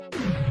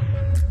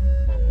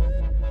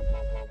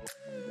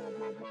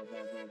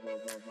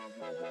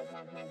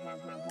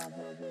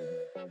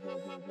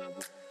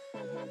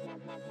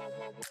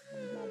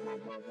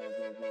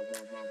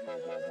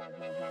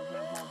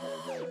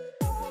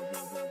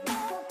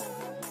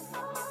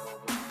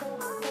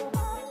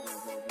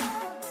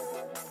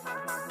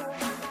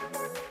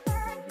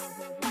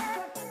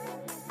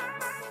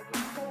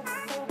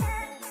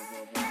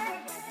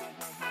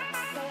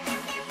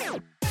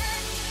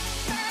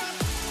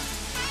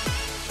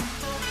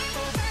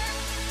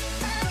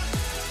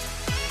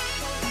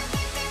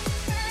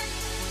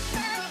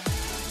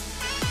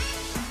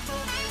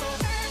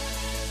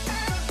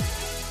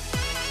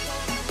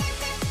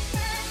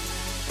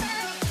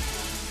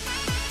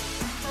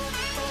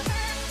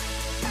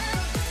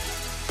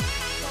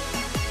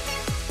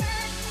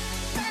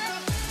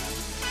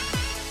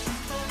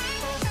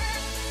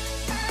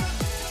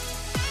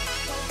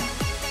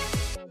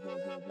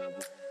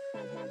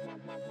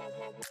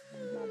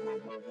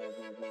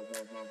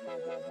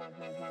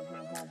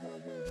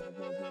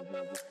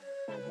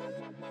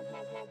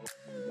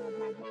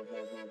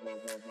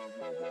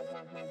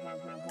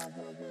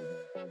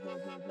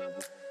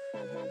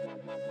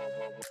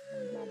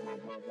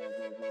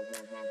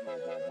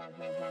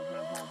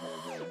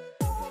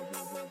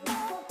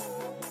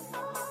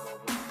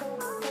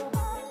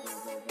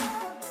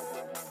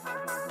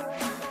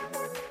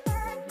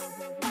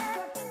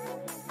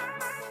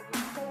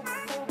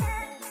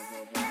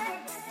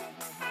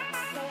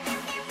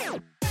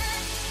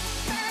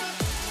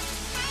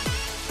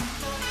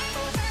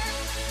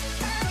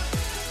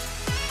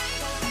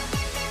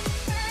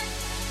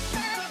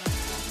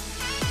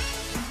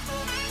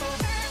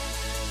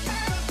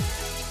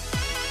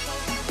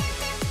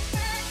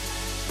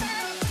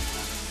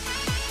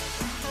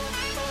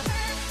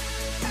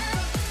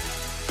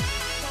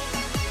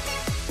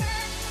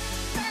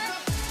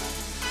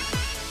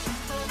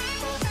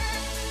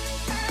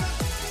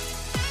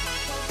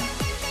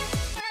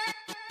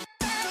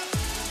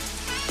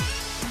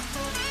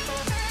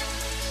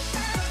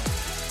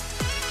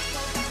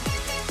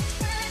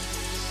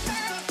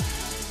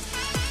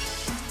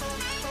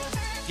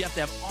You have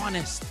to have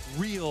honest,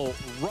 real,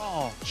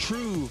 raw,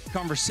 true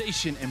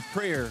conversation and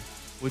prayer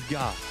with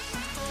God.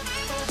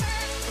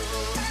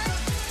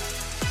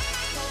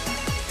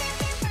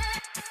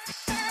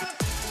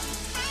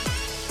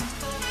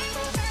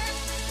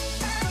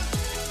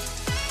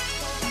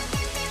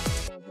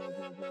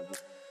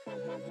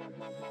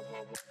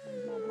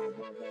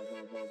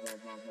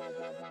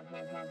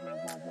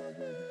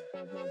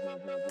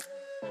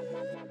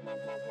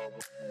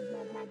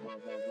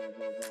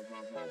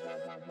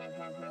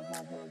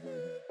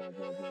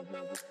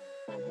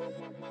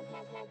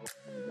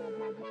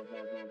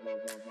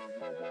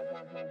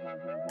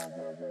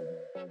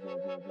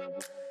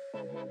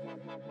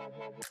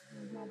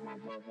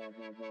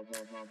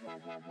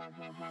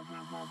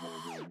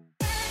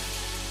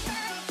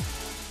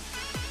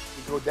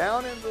 You go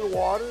down into the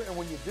water, and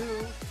when you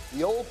do,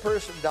 the old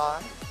person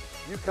dies.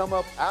 You come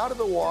up out of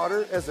the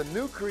water as a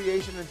new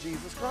creation in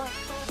Jesus Christ.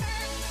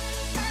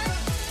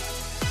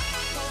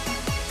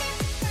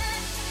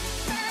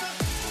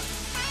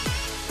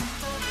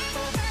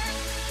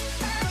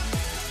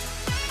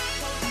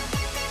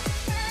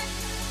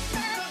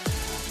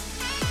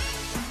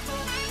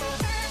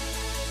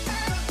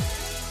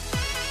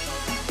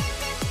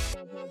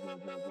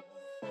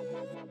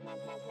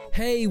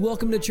 Hey,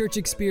 welcome to Church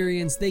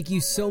Experience. Thank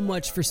you so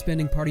much for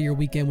spending part of your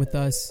weekend with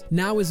us.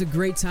 Now is a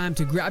great time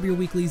to grab your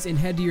weeklies and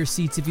head to your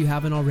seats if you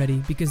haven't already,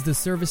 because the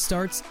service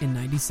starts in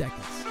 90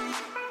 seconds.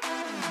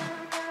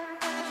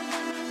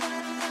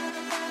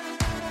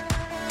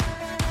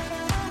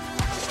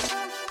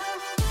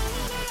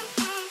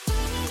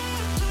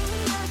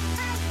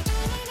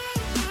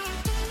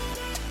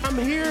 I'm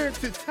here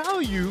to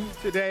tell you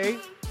today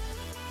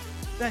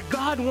that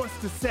God wants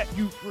to set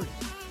you free.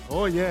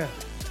 Oh yeah,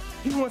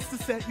 He wants to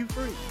set you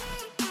free.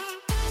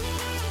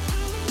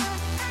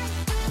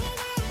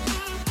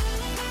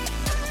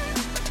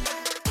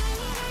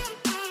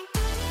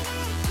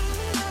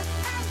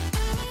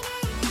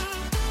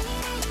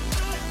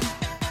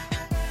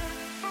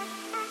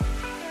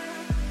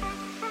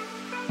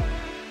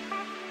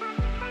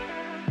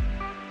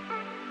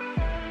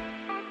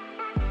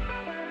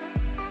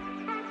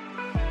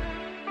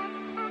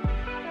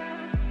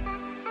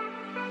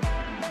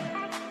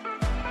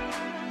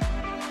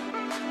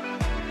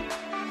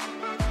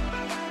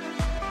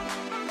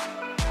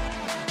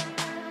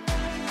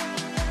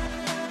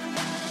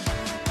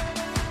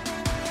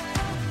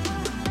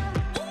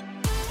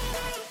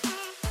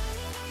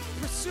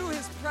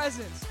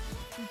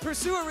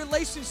 Pursue a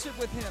relationship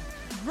with Him.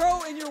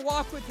 Grow in your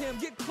walk with Him.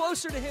 Get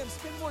closer to Him.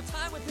 Spend more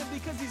time with Him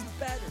because He's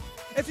better.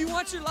 If you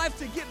want your life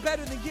to get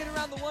better, then get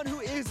around the one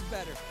who is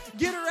better.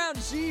 Get around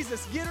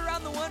Jesus. Get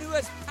around the one who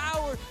has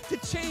power to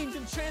change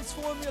and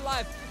transform your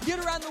life.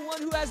 Get around the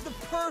one who has the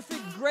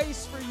perfect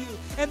grace for you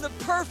and the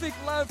perfect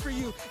love for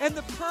you and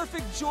the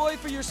perfect joy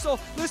for your soul.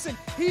 Listen,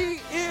 He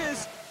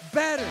is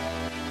better.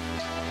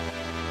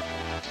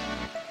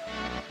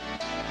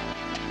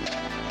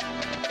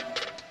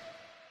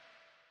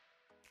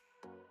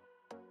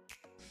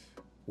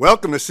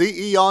 Welcome to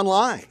CE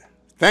Online.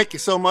 Thank you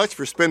so much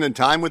for spending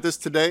time with us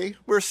today.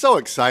 We're so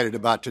excited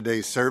about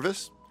today's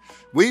service.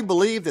 We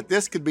believe that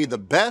this could be the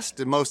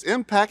best and most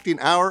impacting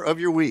hour of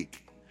your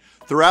week.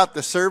 Throughout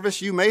the service,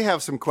 you may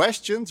have some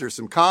questions or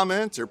some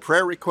comments or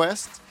prayer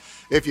requests.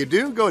 If you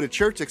do, go to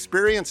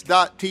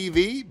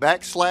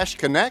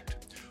churchexperience.tv/connect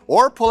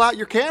or pull out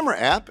your camera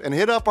app and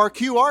hit up our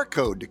QR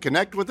code to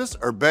connect with us,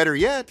 or better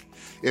yet,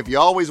 if you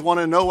always want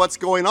to know what's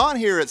going on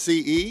here at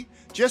CE,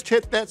 just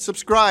hit that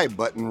subscribe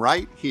button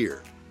right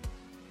here.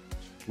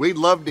 We'd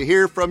love to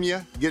hear from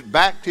you, get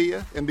back to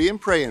you, and be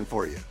praying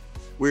for you.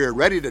 We are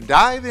ready to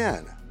dive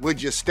in.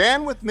 Would you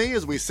stand with me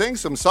as we sing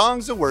some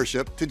songs of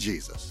worship to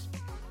Jesus?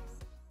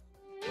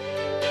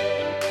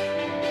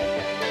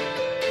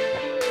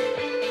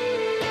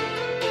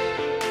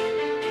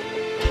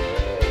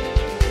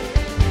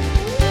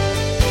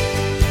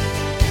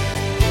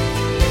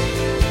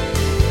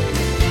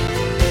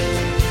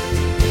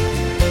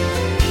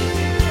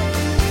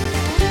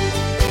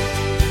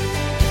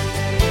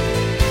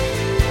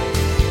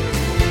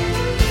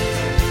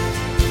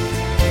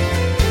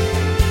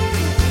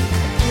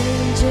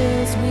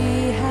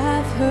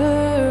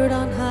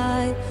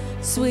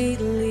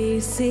 Sweetly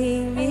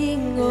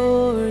singing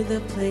o'er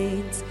the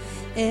plains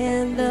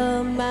and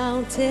the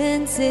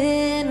mountains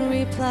in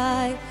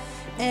reply,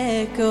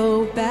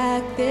 echo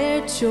back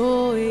their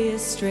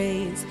joyous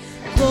strains.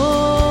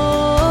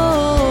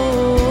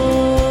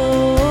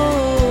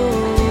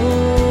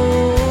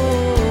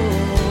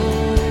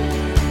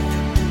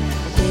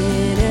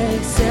 In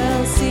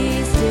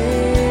excelsis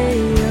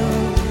Deo,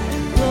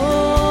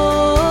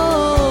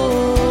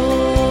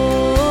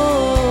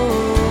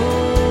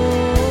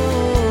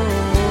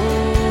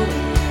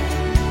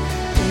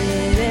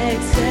 in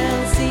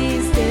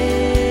excelsis Deo.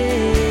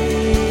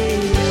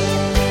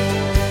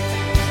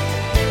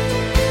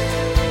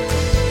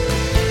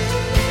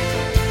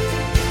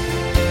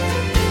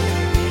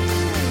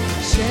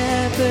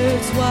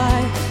 Shepherds, why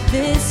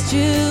this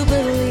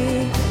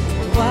jubilee?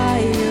 Why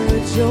your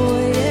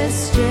joyous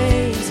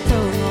strains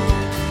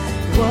prolong?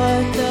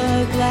 What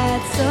the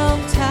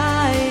gladsome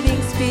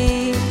tidings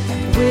be,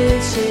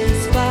 which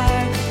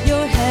inspire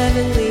your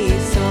heavenly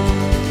song?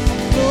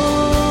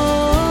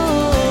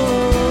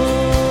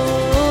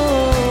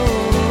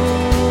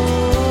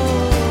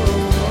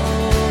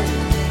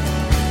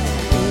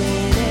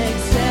 In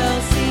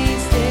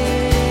excelsis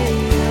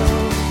Deo,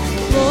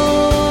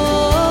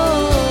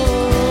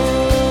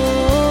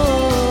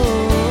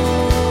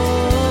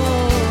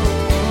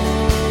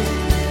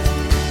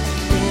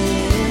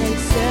 in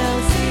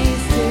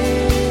excelsis Deo.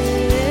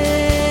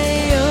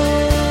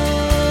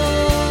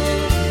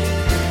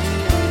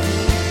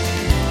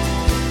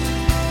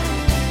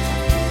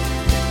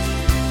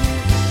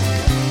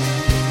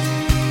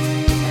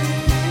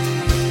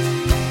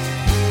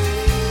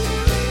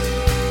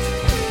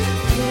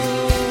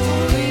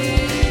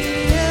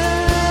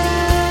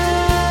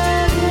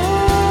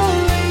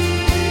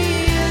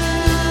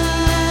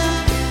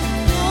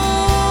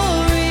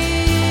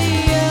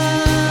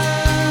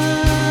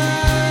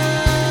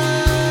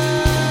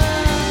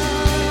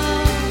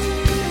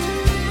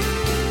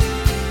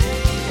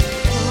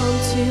 Come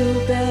to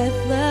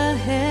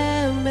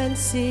Bethlehem and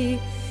see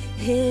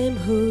him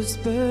whose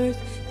birth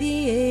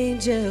the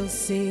angels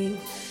sing.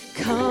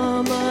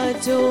 Come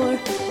adore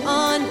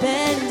on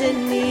bended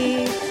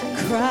knee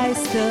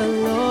Christ the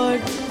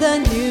Lord, the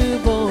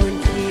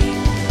newborn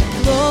King.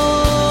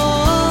 Lord,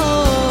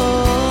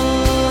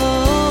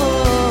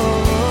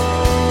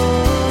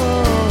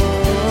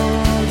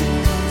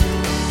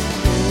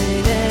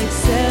 in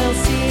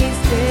excelsis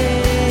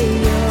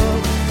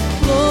Deo,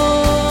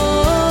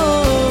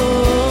 Lord,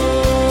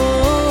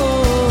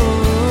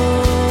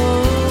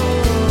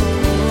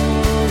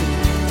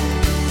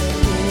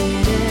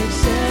 in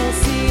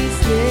excelsis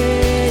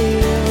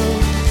Deo,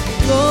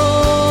 Lord,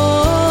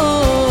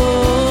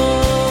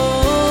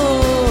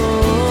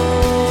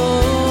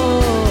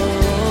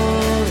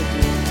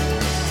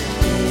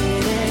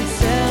 in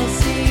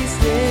excelsis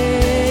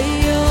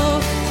Deo,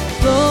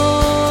 Lord,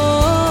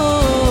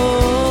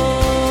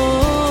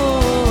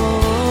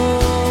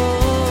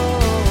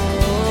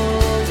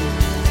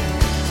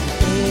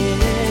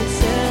 in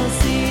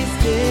excelsis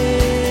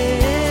Deo.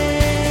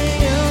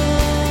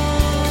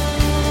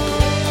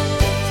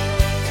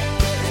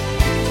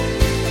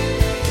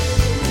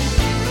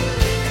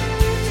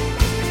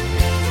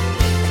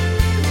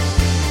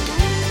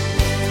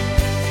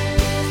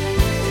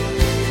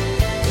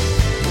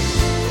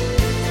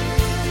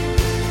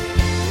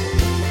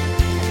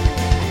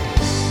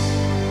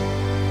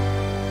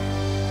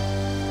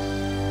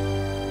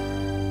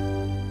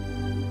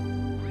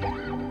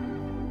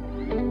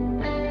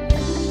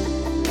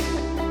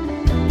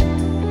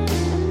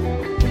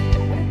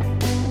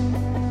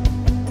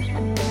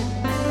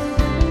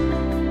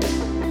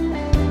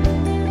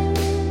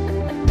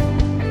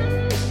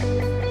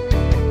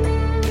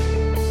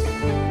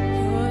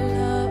 Your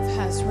love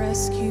has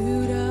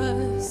rescued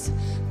us.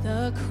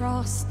 The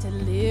cross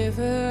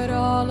delivered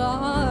all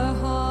our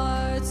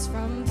hearts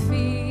from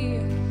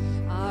fear.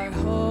 Our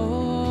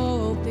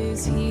hope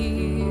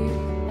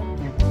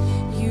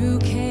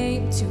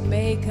to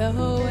make a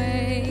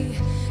way.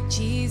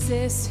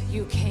 Jesus,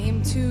 you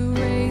came to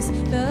raise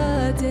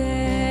the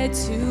dead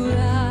to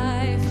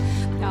life.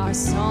 Our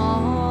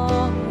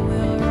song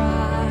will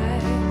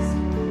rise.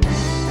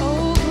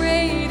 Oh,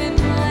 great and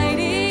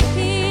mighty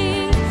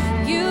King,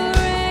 you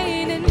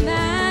reign in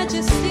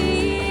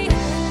majesty.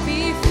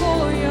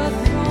 Before your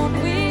throne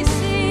we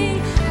sing,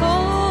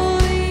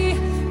 holy,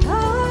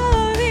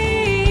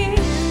 holy.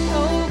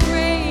 Oh,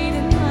 great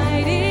and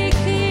mighty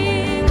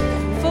King,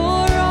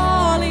 for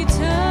all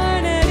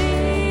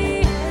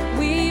eternity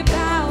we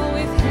bow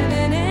with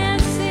heaven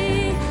and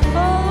sing,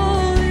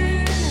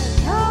 holy,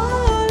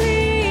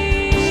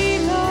 holy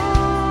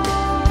Lord.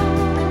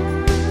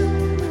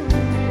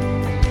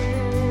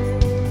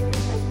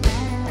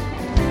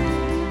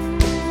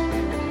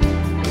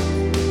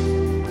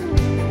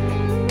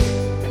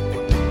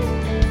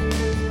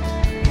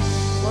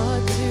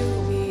 What do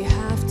we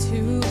have to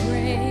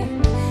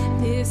bring?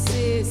 This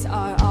is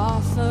our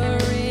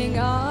offering,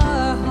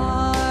 our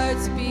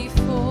hearts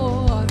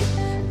before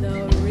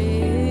the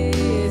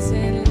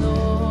risen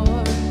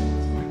Lord.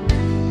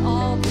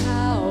 All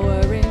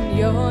power in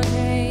your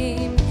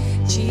name,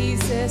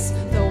 Jesus,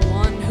 the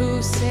one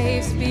who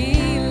saves,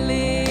 be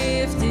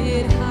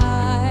lifted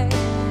high.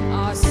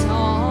 Our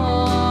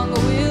song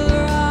will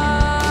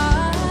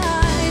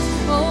rise.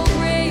 Oh,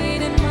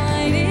 great and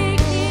mighty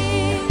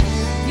King,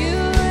 you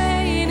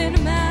reign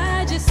in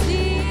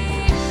majesty.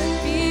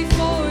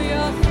 Before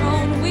your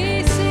throne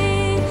we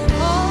sing,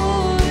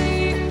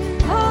 holy,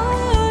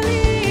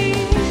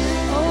 holy.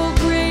 Oh,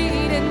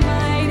 great and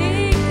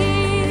mighty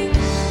King,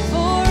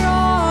 for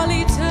all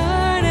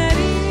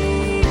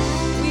eternity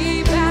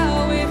we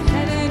bow with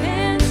heaven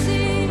and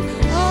sing,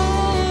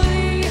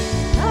 holy,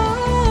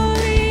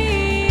 holy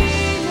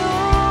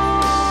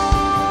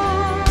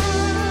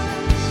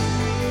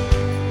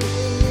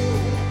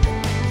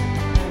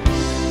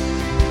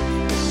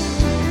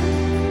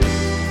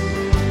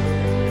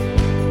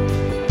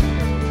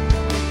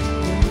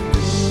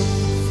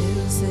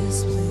fills this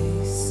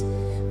place.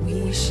 We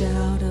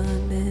shout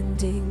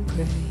unending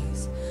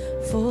praise.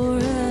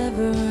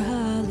 Forever,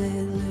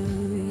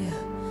 hallelujah.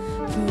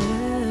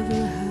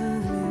 Forever,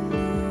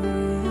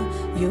 hallelujah.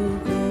 Your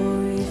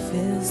glory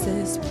fills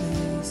this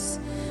place.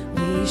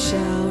 We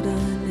shout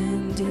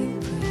unending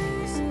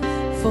praise.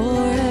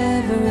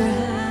 Forever,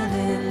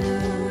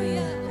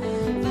 hallelujah.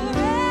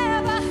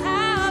 Forever,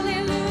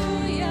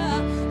 hallelujah.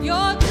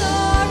 Your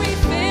glory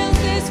fills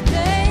this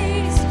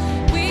place.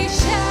 We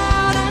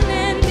shout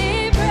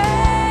unending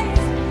praise.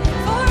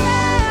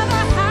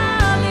 Forever,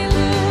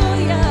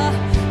 hallelujah.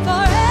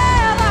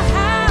 Forever,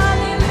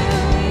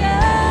 hallelujah.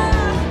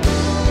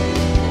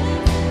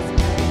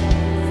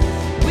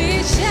 We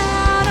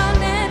shout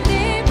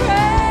unending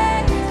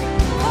praise.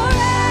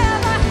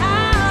 Forever,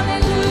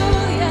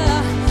 hallelujah.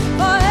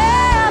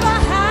 Forever,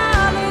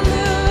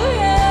 hallelujah.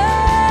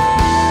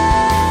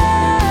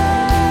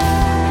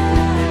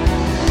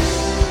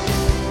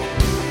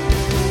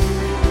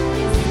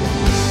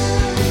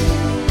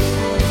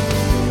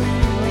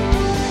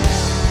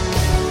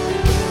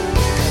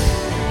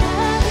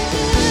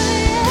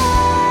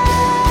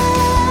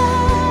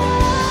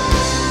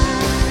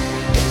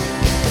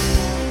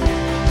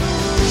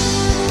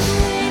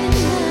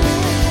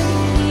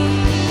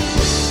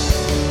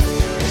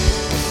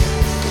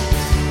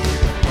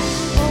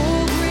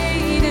 Oh,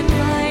 great and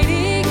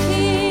mighty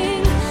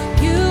King,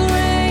 you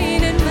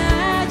reign in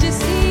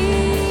majesty.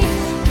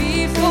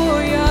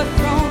 Before your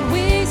throne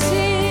we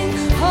sing,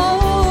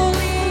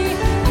 holy,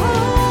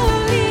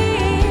 holy.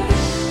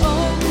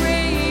 Oh,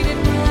 great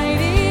and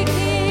mighty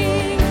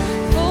King,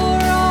 for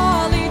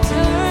all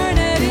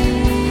eternity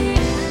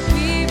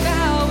we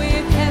bow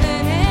with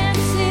heaven and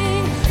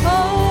sing,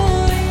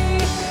 holy,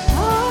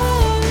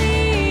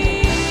 holy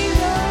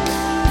Lord.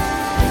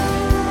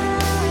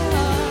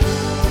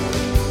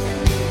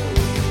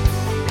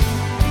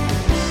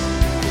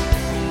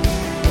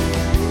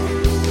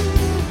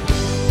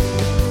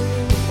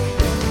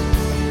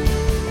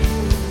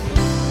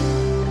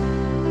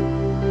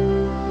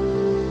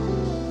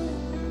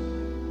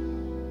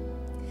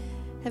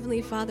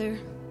 Heavenly Father,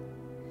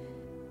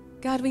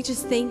 God, we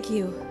just thank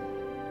you.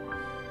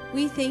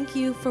 We thank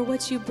you for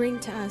what you bring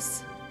to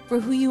us, for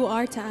who you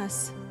are to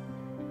us.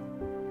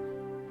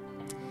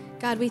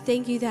 God, we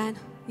thank you that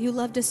you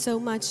loved us so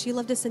much, you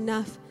loved us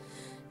enough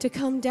to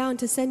come down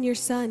to send your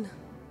Son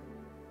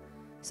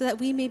so that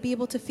we may be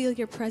able to feel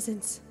your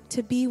presence,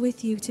 to be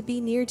with you, to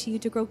be near to you,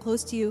 to grow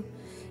close to you,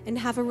 and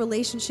have a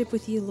relationship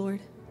with you,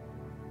 Lord.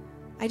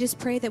 I just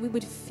pray that we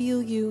would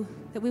feel you,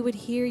 that we would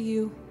hear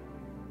you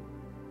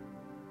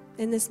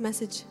in this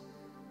message.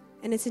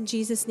 And it's in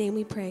Jesus' name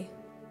we pray.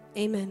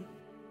 Amen.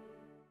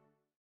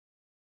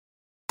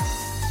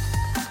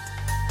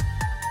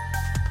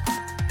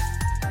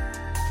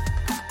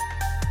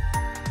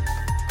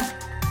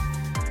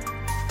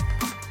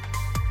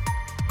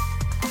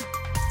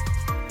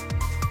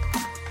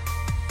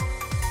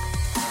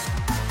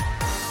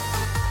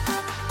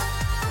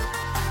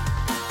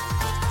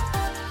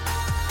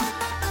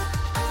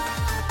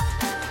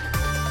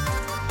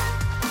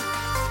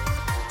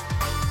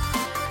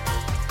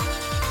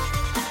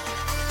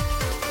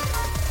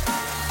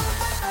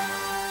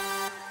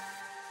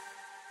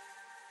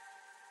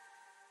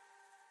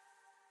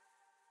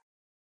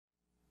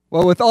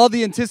 Well, with all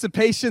the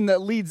anticipation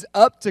that leads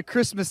up to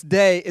Christmas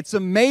Day, it's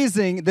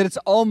amazing that it's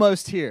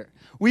almost here.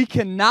 We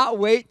cannot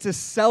wait to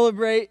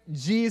celebrate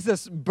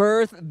Jesus'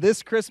 birth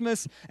this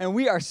Christmas, and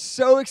we are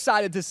so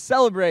excited to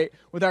celebrate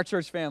with our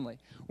church family.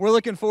 We're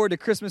looking forward to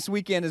Christmas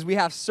weekend as we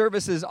have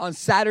services on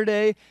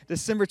Saturday,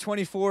 December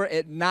 24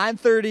 at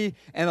 9:30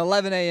 and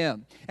 11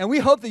 a.m. And we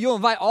hope that you'll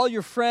invite all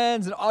your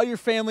friends and all your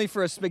family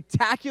for a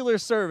spectacular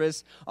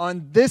service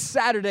on this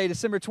Saturday,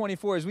 December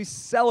 24, as we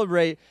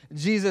celebrate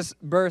Jesus'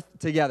 birth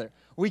together.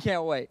 We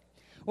can't wait.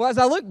 Well, as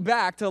I look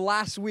back to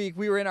last week,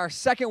 we were in our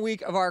second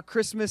week of our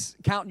Christmas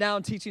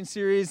Countdown teaching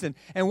series, and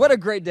what a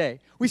great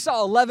day. We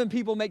saw 11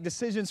 people make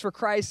decisions for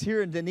Christ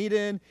here in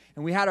Dunedin,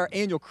 and we had our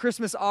annual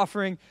Christmas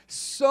offering.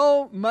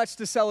 So much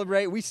to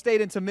celebrate. We stayed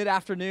into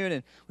mid-afternoon,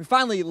 and we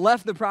finally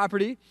left the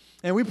property,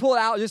 and we pulled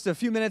out just a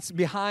few minutes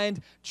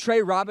behind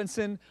Trey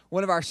Robinson,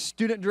 one of our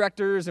student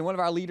directors and one of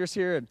our leaders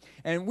here,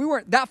 and we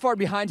weren't that far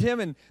behind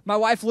him, and my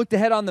wife looked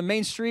ahead on the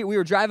main street we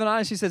were driving on,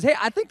 and she says, "Hey,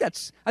 I think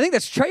that's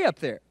Trey up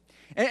there."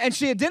 And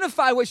she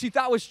identified what she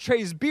thought was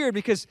Trey's beard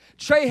because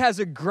Trey has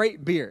a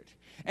great beard.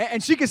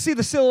 And she could see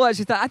the silhouette.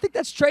 She thought, I think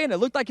that's Trey, and it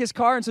looked like his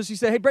car. And so she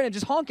said, hey, Brandon,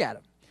 just honk at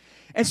him.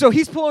 And so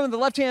he's pulling in the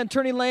left-hand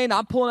turning lane.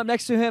 I'm pulling up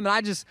next to him, and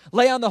I just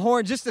lay on the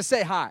horn just to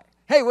say hi.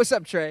 Hey, what's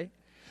up, Trey?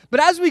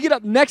 But as we get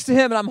up next to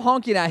him and I'm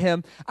honking at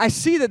him, I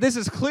see that this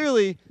is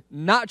clearly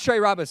not Trey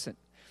Robinson.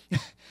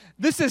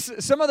 This is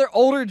some other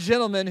older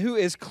gentleman who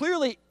is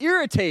clearly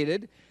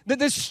irritated that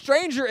this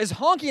stranger is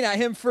honking at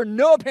him for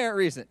no apparent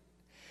reason.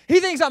 He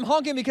thinks I'm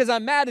honking because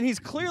I'm mad, and he's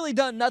clearly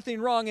done nothing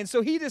wrong, and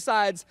so he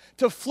decides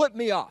to flip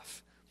me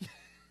off.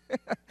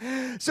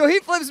 So he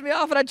flips me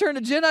off, and I turn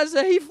to Jen, I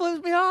say, he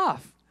flips me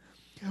off.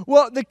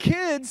 Well, the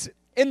kids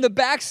in the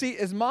backseat,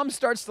 as Mom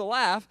starts to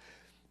laugh,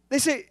 they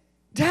say,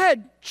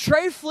 Dad,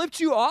 Trey flipped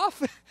you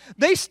off?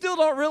 They still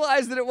don't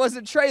realize that it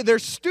wasn't Trey, their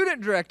student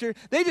director.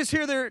 They just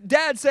hear their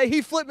dad say,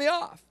 he flipped me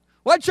off.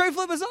 Why'd Trey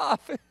flip us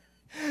off?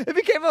 It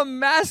became a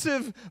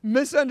massive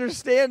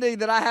misunderstanding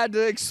that I had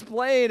to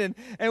explain,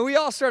 and we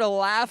all started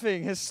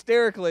laughing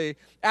hysterically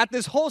at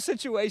this whole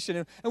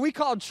situation. And we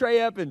called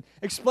Trey up and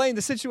explained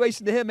the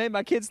situation to him. Hey,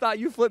 my kids thought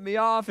you flipped me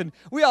off, and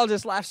we all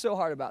just laughed so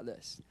hard about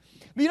this.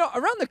 But,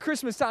 around the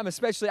Christmas time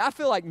especially, I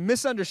feel like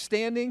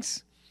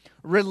misunderstandings,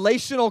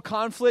 relational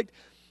conflict,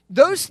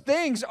 those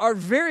things are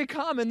very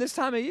common this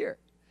time of year.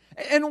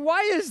 And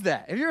why is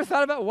that? Have you ever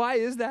thought about why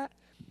is that?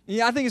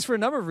 Yeah, I think it's for a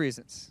number of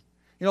reasons.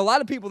 A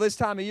lot of people this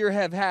time of year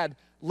have had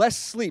less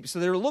sleep, so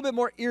they're a little bit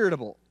more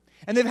irritable.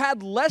 And they've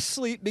had less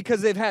sleep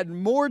because they've had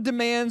more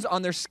demands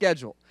on their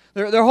schedule.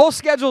 Their whole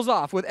schedule's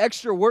off with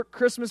extra work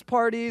Christmas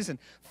parties and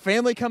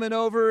family coming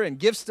over and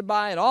gifts to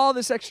buy and all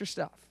this extra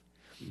stuff.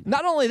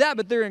 Not only that,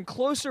 but they're in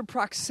closer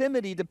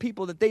proximity to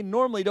people that they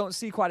normally don't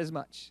see quite as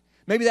much.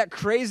 Maybe that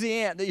crazy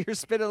aunt that you're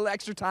spending a little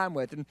extra time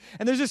with. And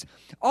there's just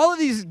all of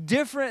these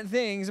different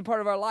things a part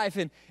of our life.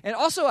 And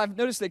also I've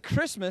noticed that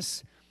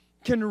Christmas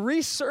can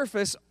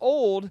resurface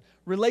old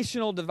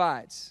relational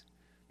divides.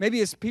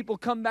 Maybe as people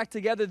come back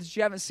together that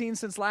you haven't seen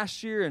since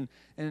last year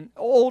and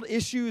old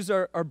issues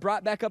are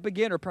brought back up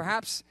again, or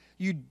perhaps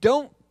you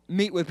don't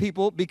meet with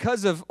people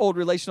because of old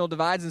relational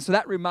divides, and so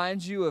that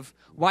reminds you of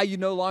why you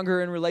no longer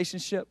are in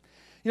relationship.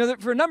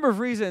 For a number of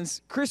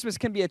reasons, Christmas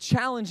can be a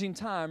challenging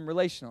time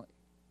relationally.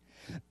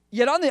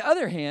 Yet on the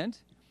other hand,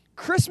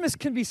 Christmas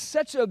can be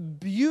such a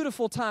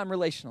beautiful time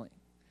relationally.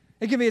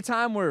 It can be a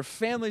time where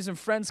families and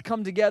friends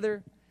come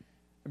together,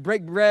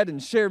 break bread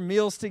and share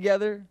meals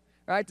together,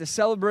 right, to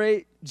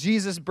celebrate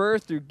Jesus'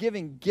 birth through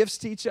giving gifts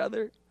to each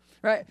other,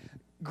 right?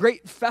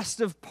 Great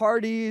festive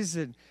parties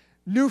and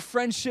new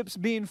friendships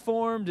being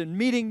formed and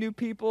meeting new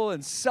people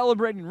and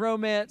celebrating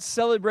romance,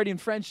 celebrating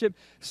friendship.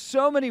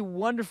 So many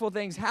wonderful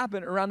things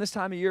happen around this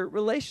time of year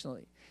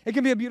relationally. It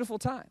can be a beautiful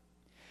time.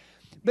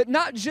 But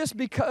not just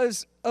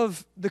because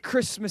of the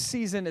Christmas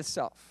season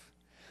itself.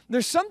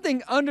 There's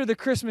something under the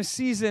Christmas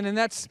season, and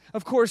that's,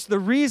 of course, the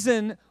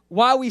reason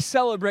why we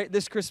celebrate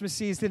this Christmas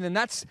season, and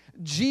that's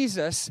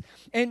Jesus.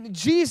 And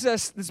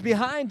Jesus that's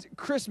behind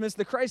Christmas,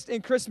 the Christ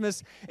in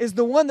Christmas, is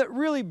the one that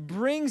really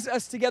brings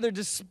us together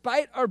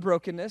despite our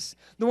brokenness,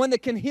 the one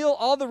that can heal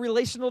all the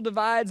relational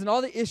divides and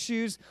all the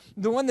issues,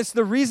 the one that's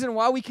the reason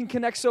why we can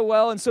connect so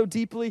well and so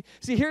deeply.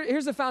 See,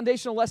 here's a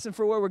foundational lesson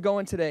for where we're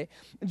going today.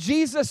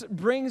 Jesus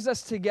brings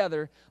us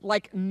together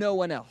like no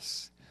one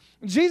else.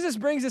 Jesus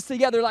brings us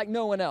together like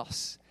no one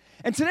else.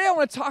 And today I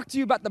want to talk to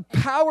you about the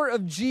power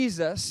of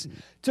Jesus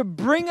to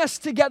bring us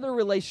together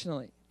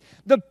relationally.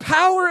 The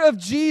power of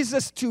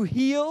Jesus to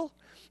heal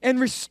and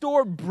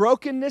restore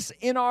brokenness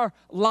in our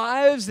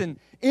lives and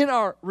in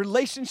our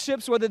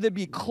relationships, whether they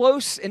be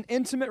close and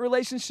intimate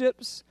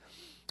relationships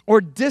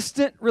or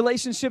distant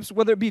relationships,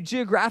 whether it be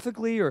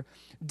geographically or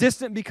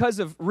distant because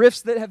of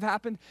rifts that have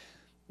happened.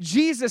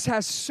 Jesus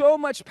has so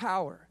much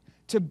power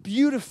to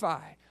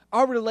beautify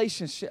our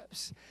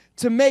relationships,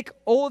 to make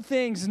old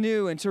things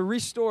new and to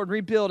restore and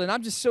rebuild. And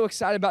I'm just so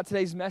excited about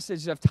today's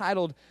message that I've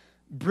titled,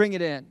 Bring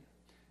It In.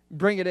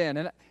 Bring It In.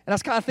 And I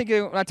was kind of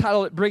thinking, when I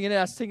titled it Bring It In,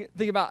 I was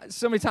thinking about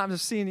so many times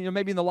I've seen,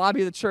 maybe in the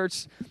lobby of the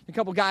church, a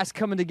couple guys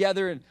coming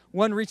together, and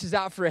one reaches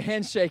out for a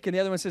handshake, and the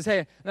other one says,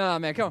 hey, no,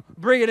 man, come on,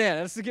 bring it in.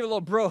 Let's give a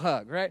little bro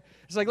hug, right?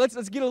 It's like,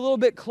 let's get a little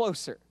bit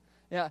closer.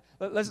 Yeah,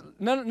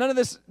 none of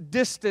this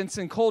distance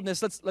and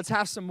coldness. Let's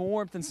have some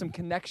warmth and some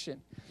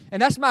connection.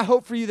 And that's my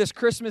hope for you this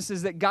Christmas,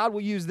 is that God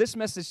will use this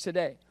message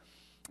today,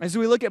 as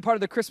we look at part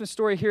of the Christmas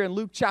story here in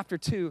Luke chapter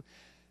 2,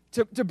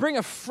 to bring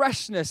a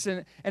freshness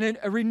and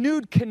a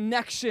renewed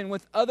connection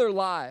with other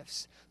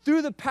lives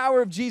through the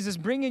power of Jesus,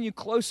 bringing you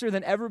closer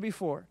than ever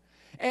before.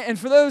 And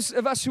for those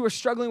of us who are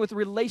struggling with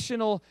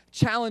relational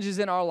challenges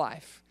in our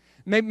life,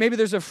 maybe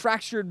there's a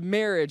fractured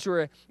marriage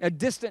or a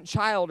distant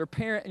child or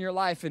parent in your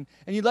life, and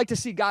you'd like to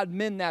see God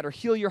mend that or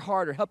heal your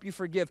heart or help you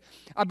forgive.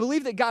 I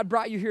believe that God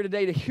brought you here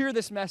today to hear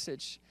this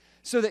message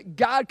so that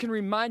God can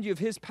remind you of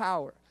his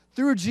power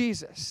through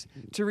Jesus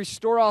to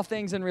restore all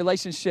things in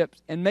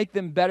relationships and make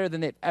them better than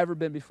they've ever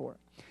been before.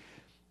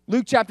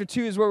 Luke chapter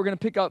 2 is where we're going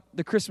to pick up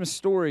the Christmas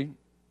story.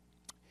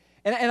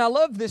 And I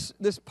love this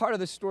part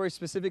of the story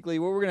specifically,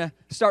 where we're going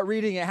to start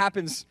reading. It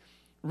happens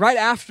right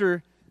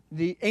after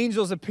the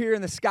angels appear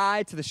in the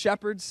sky to the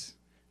shepherds.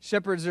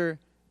 Shepherds are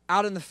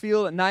out in the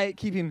field at night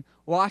keeping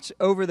watch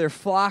over their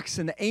flocks,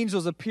 and the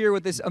angels appear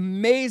with this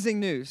amazing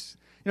news.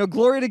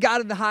 Glory to God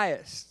in the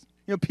highest.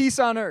 Peace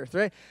on earth,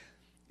 right?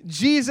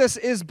 Jesus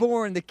is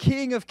born, the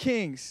King of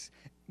Kings.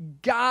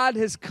 God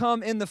has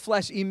come in the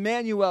flesh.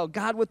 Emmanuel,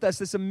 God with us.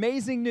 This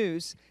amazing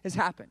news has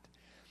happened.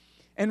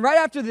 And right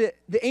after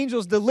the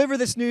angels deliver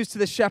this news to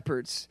the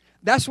shepherds,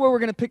 that's where we're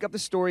going to pick up the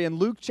story in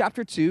Luke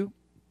chapter 2,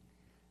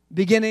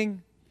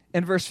 beginning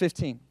in verse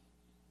 15.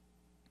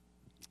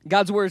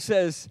 God's word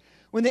says,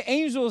 when the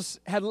angels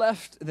had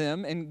left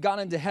them and gone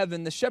into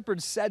heaven, the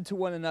shepherds said to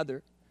one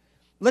another,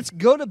 let's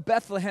go to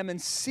Bethlehem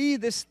and see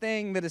this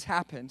thing that has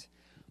happened,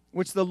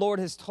 which the Lord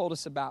has told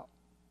us about.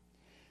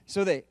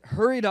 So they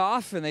hurried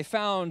off, and they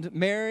found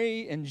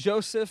Mary and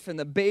Joseph, and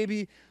the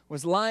baby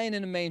was lying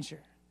in a manger.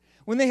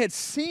 When they had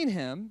seen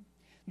him,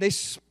 they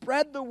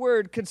spread the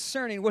word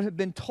concerning what had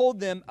been told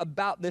them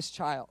about this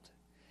child.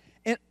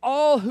 And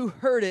all who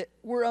heard it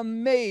were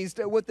amazed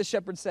at what the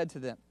shepherds said to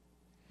them.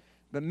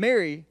 But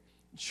Mary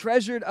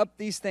treasured up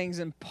these things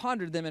and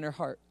pondered them in her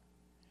heart.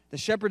 The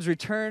shepherds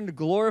returned,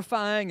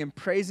 glorifying and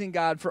praising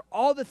God for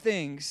all the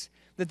things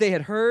that they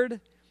had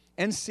heard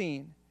and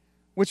seen,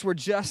 which were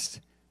just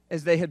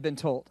as they had been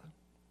told.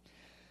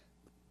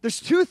 There's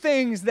two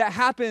things that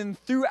happen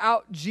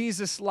throughout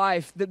Jesus'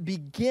 life that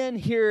begin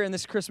here in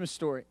this Christmas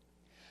story.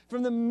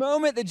 From the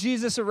moment that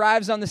Jesus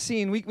arrives on the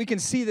scene, we can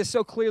see this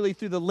so clearly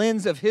through the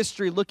lens of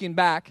history looking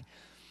back.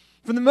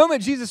 From the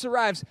moment Jesus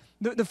arrives,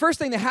 the first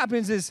thing that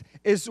happens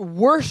is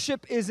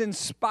worship is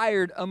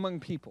inspired among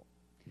people.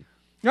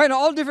 Right, and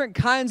all different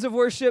kinds of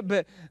worship,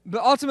 but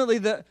ultimately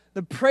the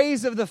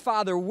praise of the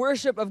Father,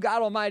 worship of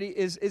God Almighty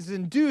is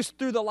induced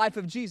through the life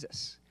of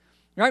Jesus.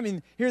 Right? I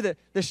mean, here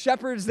the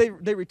shepherds, they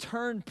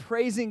return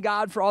praising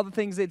God for all the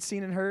things they'd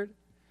seen and heard.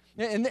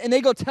 And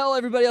they go tell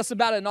everybody else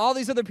about it, and all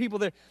these other people,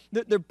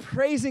 they're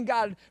praising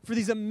God for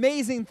these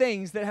amazing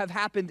things that have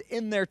happened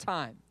in their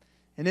time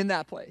and in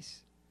that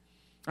place.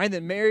 Right? And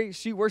then Mary,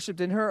 she worshiped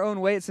in her own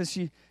way. It says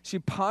she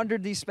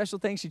pondered these special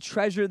things. She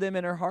treasured them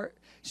in her heart.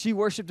 She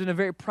worshiped in a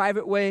very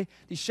private way.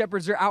 These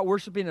shepherds are out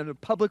worshiping in a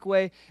public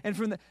way. And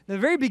from the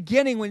very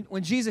beginning,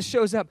 when Jesus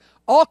shows up,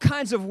 all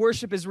kinds of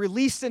worship is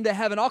released into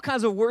heaven. All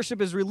kinds of worship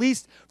is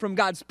released from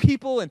God's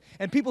people.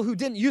 And people who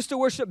didn't used to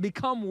worship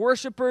become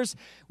worshipers.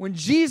 When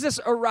Jesus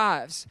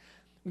arrives,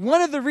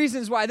 one of the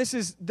reasons why this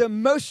is the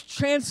most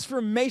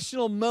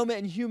transformational moment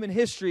in human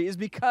history is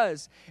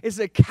because it's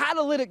a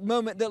catalytic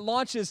moment that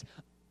launches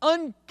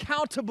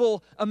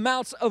uncountable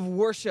amounts of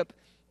worship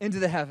into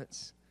the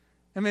heavens.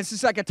 I mean, it's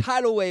just like a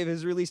tidal wave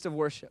is released of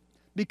worship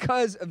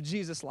because of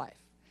Jesus' life,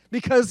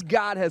 because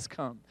God has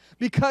come,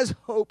 because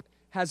hope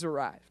has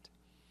arrived.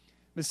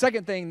 The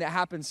second thing that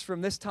happens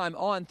from this time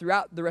on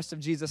throughout the rest of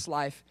Jesus'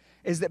 life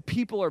is that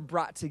people are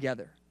brought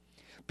together.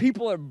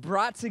 People are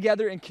brought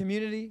together in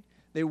community.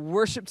 They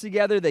worship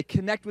together. They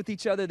connect with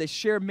each other. They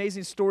share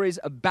amazing stories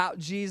about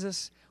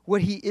Jesus,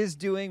 what he is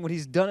doing, what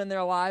he's done in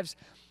their lives.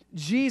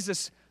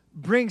 Jesus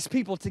brings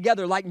people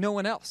together like no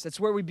one else. That's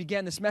where we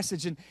began this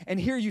message. And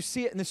here you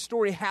see it in the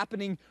story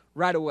happening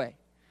right away.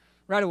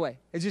 Right away.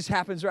 It just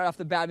happens right off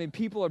the bat. I mean,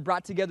 people are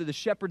brought together. The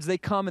shepherds, they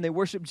come and they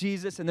worship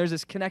Jesus, and there's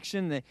this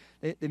connection.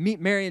 They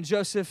meet Mary and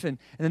Joseph, and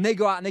then they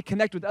go out and they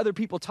connect with other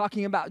people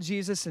talking about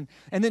Jesus. And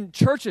then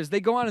churches, they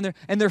go on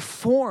and they're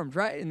formed,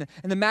 right? And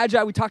the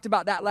Magi, we talked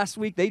about that last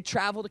week. They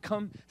travel to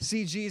come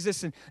see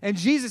Jesus. And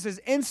Jesus is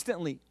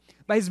instantly,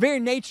 by his very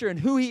nature and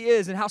who he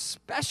is and how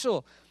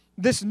special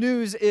this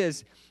news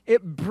is,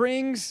 it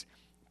brings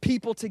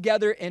people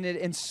together and it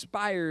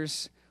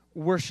inspires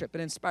worship.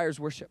 It inspires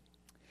worship.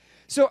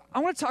 So I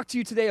want to talk to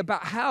you today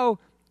about how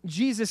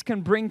Jesus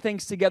can bring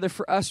things together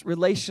for us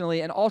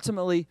relationally and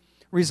ultimately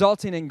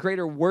resulting in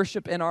greater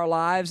worship in our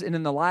lives and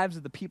in the lives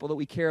of the people that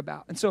we care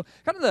about. And so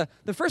kind of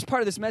the first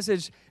part of this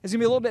message is going to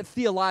be a little bit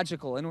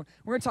theological, and we're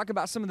going to talk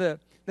about some of the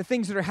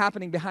things that are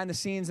happening behind the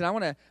scenes, and I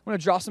want to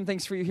draw some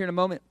things for you here in a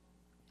moment.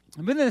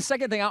 But then the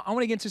second thing, I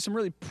want to get into some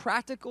really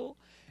practical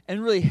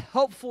and really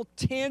helpful,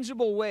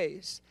 tangible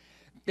ways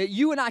that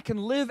you and I can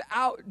live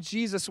out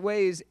Jesus'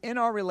 ways in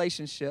our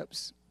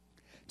relationships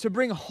to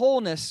bring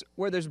wholeness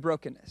where there's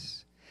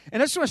brokenness.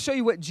 And I just want to show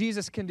you what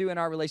Jesus can do in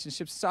our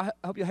relationships. So I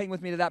hope you'll hang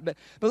with me to that. But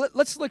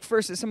let's look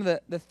first at some of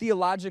the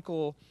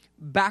theological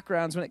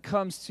backgrounds when it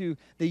comes to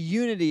the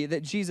unity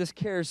that Jesus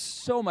cares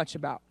so much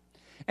about.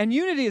 And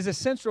unity is a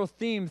central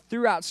theme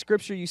throughout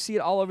Scripture. You see it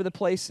all over the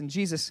place, and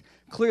Jesus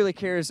clearly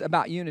cares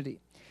about unity.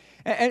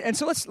 And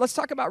so let's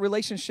talk about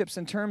relationships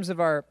in terms of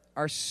our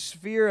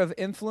sphere of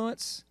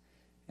influence.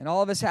 And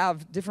all of us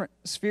have different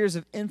spheres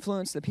of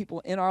influence, the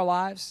people in our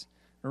lives,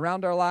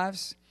 around our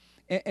lives.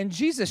 And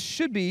Jesus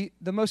should be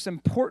the most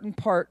important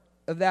part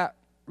of that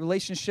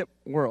relationship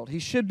world. He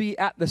should be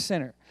at the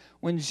center.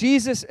 When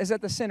Jesus is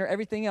at the center,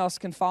 everything else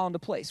can fall into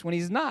place. When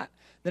he's not,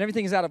 then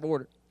everything is out of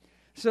order.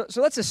 So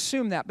let's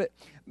assume that.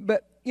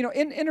 But you know,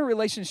 in a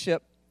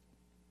relationship,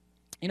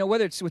 you know,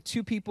 whether it's with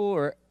two people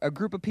or a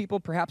group of people,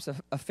 perhaps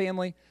a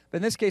family, but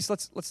in this case,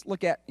 let's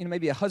look at, you know,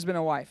 maybe a husband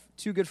and wife,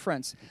 two good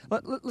friends.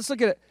 Let's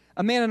look at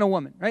a man and a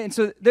woman, right? And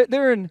so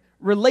they're in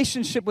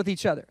relationship with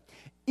each other.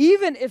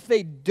 Even if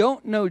they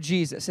don't know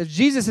Jesus, if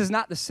Jesus is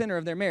not the center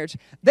of their marriage,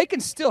 they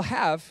can still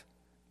have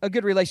a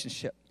good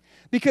relationship.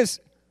 Because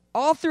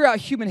all throughout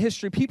human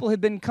history, people have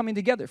been coming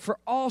together for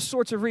all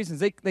sorts of reasons.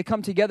 They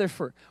come together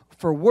for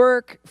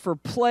work, for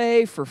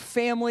play, for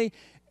family.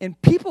 And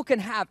people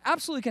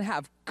absolutely can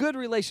have good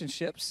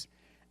relationships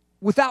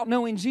without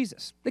knowing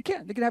Jesus. They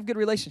can have good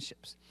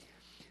relationships.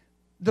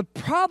 The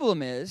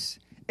problem is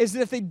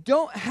that if they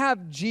don't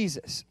have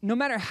Jesus, no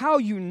matter how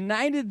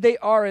united they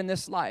are in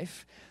this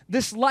life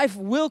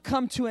will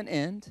come to an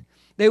end.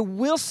 They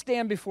will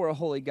stand before a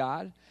holy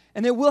God,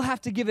 and they will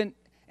have to give an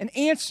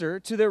answer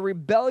to their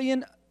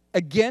rebellion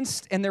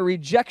against and their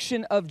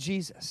rejection of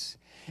Jesus.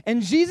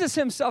 And Jesus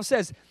himself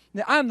says,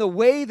 I am the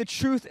way, the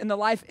truth, and the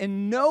life,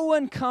 and no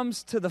one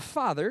comes to the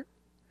Father,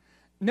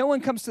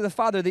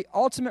 the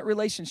ultimate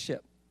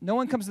relationship. No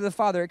one comes to the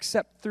Father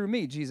except through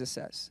me, Jesus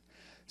says.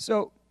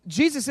 So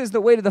Jesus is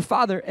the way to the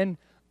Father, and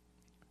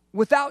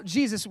without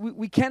Jesus,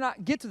 we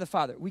cannot get to the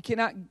Father. We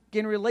cannot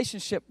get in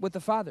relationship with the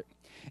Father.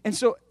 And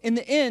so in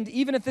the end,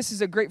 even if this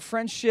is a great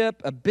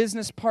friendship, a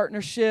business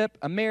partnership,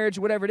 a marriage,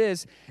 whatever it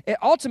is, it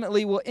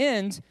ultimately will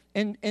end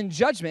in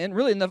judgment, and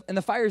really in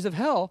the fires of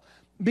hell,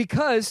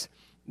 because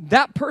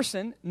that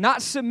person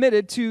not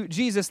submitted to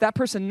Jesus, that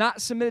person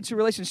not submitted to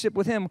relationship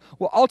with him,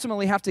 will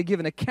ultimately have to give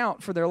an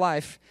account for their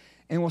life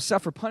and will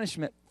suffer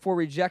punishment for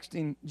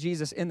rejecting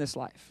Jesus in this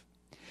life.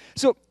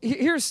 So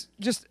here's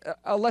just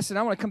a lesson.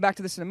 I want to come back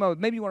to this in a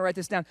moment. Maybe you want to write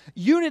this down.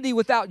 Unity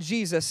without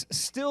Jesus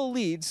still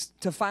leads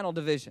to final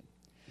division.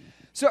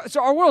 So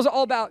our world is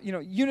all about, you know,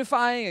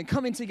 unifying and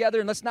coming together,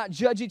 and let's not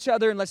judge each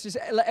other, and let's just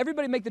let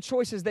everybody make the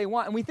choices they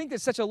want. And we think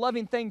that's such a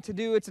loving thing to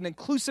do. It's an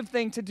inclusive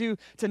thing to do,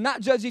 to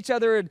not judge each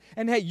other.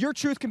 And hey, your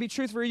truth can be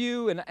truth for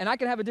you, and I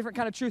can have a different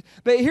kind of truth.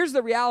 But here's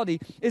the reality,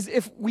 is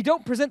if we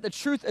don't present the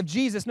truth of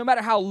Jesus, no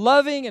matter how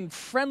loving and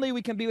friendly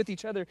we can be with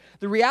each other,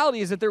 the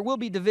reality is that there will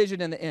be division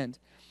in the end.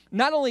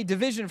 Not only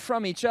division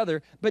from each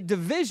other, but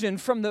division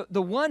from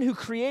the one who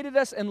created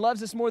us and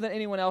loves us more than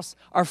anyone else,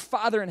 our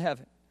Father in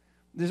heaven.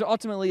 There's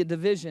ultimately a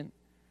division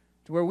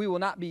to where we will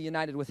not be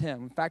united with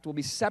him. In fact, we'll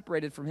be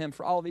separated from him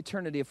for all of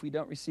eternity if we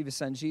don't receive his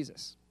son,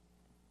 Jesus.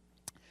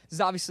 This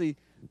is obviously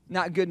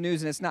not good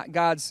news, and it's not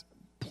God's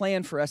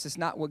plan for us. It's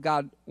not what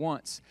God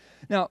wants.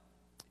 Now,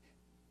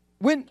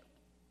 when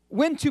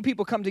two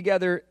people come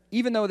together,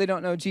 even though they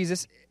don't know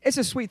Jesus, it's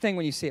a sweet thing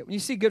when you see it. When you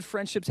see good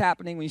friendships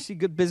happening, when you see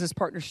good business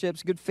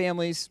partnerships, good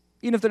families,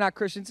 even if they're not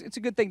Christians, it's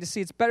a good thing to see.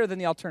 It's better than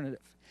the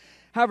alternative.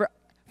 However,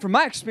 from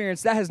my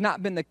experience, that has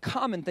not been the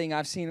common thing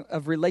I've seen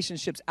of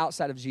relationships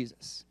outside of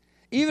Jesus.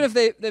 Even if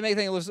they make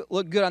things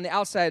look good on the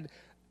outside,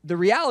 the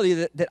reality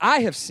that I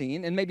have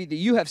seen, and maybe that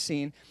you have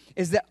seen,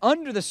 is that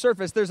under the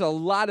surface, there's a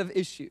lot of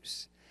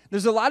issues.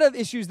 There's a lot of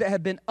issues that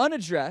have been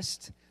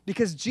unaddressed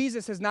because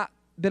Jesus has not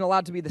been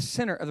allowed to be the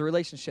center of the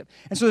relationship.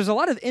 And so there's a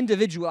lot of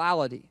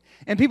individuality.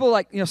 And people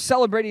like, you know,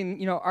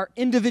 celebrating, you know, our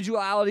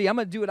individuality. I'm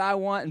going to do what I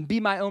want and be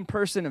my own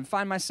person and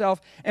find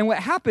myself. And what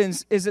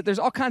happens is that there's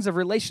all kinds of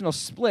relational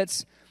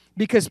splits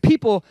because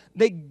people,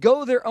 they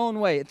go their own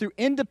way. Through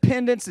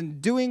independence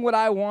and doing what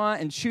I want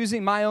and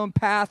choosing my own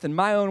path and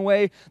my own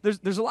way,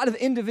 there's a lot of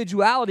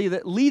individuality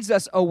that leads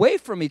us away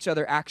from each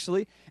other,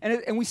 actually.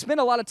 And we spend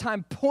a lot of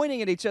time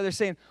pointing at each other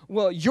saying,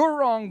 well, you're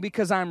wrong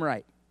because I'm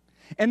right.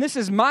 And this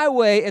is my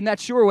way and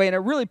that's your way, and it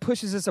really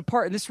pushes us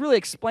apart. And this really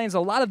explains a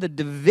lot of the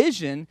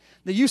division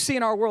that you see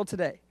in our world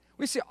today.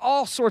 We see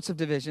all sorts of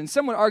division.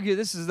 Some would argue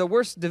this is the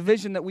worst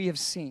division that we have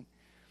seen.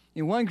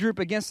 You know, one group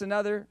against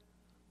another,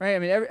 right? I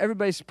mean,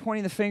 everybody's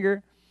pointing the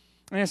finger.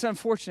 I mean, it's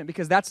unfortunate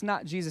because that's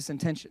not Jesus'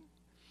 intention.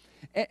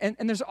 And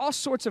there's all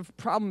sorts of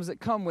problems that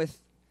come with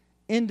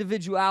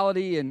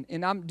individuality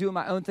and I'm doing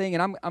my own thing,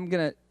 and I'm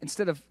going to,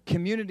 instead of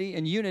community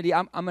and unity,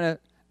 I'm going to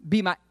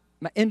be my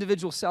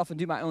individual self and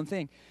do my own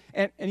thing.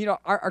 And you know,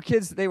 our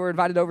kids, they were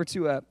invited over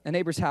to a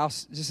neighbor's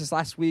house just this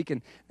last week,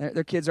 and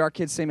their kids are our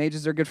kids, same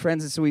ages, they're good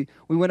friends, and so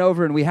we went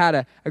over and we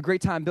had a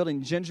great time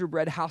building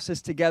gingerbread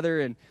houses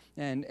together,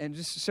 and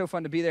just so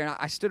fun to be there. And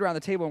I stood around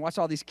the table and watched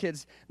all these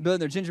kids building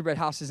their gingerbread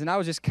houses, and I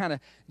was just kind of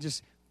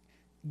just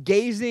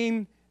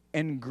gazing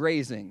and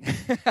grazing.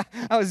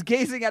 I was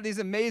gazing at these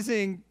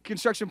amazing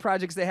construction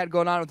projects they had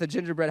going on with the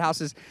gingerbread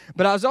houses,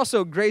 but I was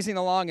also grazing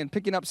along and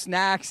picking up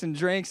snacks and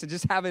drinks and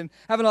just having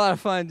a lot of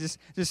fun, just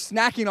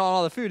snacking on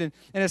all the food. And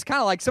it's kind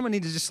of like someone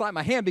needs to just slap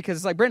my hand, because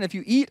it's like, Brandon, if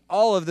you eat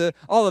all of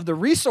the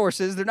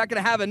resources, they're not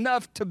going to have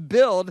enough to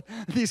build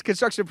these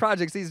construction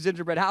projects, these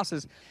gingerbread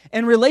houses.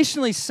 And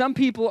relationally, some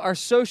people are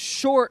so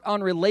short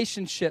on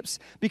relationships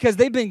because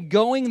they've been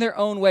going their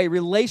own way.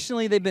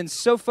 Relationally, they've been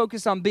so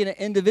focused on being an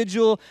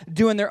individual,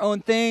 doing their own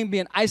thing,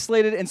 being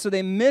isolated, and so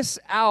they miss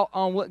out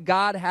on what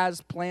God has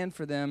planned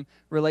for them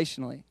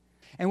relationally.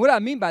 And what I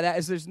mean by that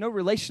is there's no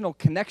relational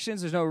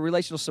connections, there's no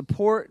relational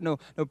support, no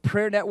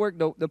prayer network,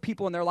 no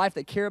people in their life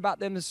that care about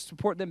them and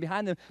support them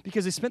behind them,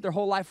 because they spent their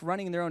whole life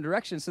running in their own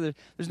direction, so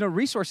there's no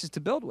resources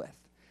to build with.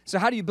 So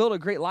how do you build a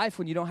great life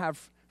when you don't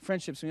have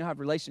friendships, when you don't have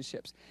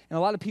relationships? And a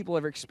lot of people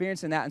are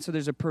experiencing that, and so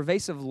there's a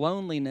pervasive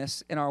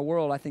loneliness in our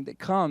world, I think, that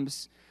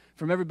comes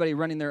from everybody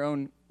running their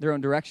own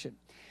direction.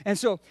 And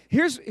so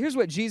here's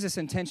what Jesus'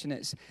 intention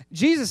is.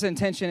 Jesus'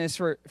 intention is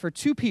for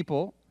two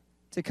people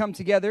to come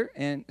together,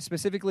 and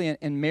specifically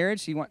in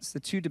marriage, he wants the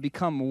two to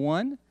become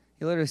one.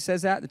 He literally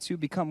says that, the two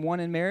become one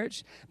in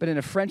marriage. But in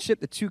a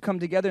friendship, the two come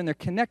together and they're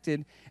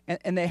connected,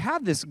 and they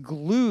have this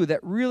glue that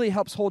really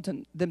helps hold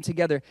them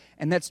together,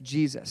 and that's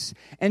Jesus.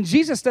 And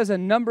Jesus does a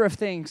number of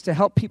things to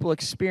help people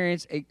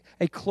experience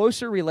a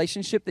closer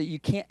relationship that you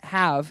can't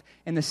have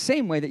in the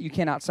same way that you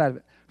can outside of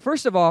it.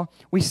 First of all,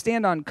 we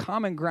stand on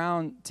common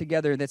ground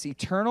together that's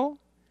eternal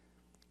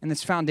and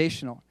that's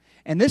foundational.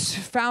 And this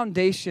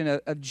foundation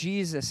of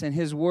Jesus and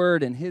his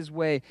word and his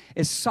way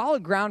is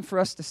solid ground for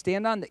us to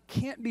stand on that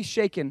can't be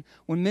shaken.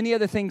 When many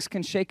other things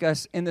can shake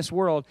us in this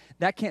world,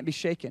 that can't be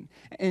shaken.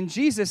 And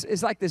Jesus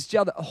is like this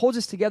gel that holds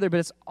us together, but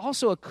it's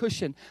also a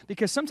cushion,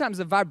 because sometimes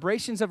the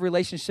vibrations of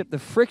relationship, the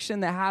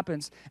friction that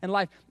happens in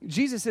life,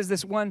 Jesus is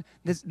this one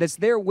that's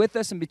there with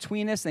us and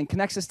between us and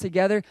connects us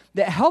together,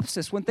 that helps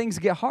us when things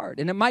get hard.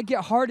 And it might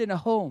get hard in a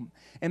home.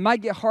 It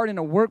might get hard in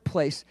a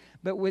workplace.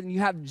 But when you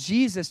have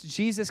Jesus,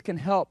 Jesus can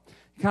help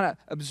kind of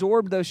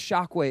absorb those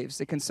shock waves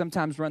that can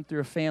sometimes run through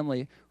a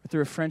family or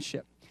through a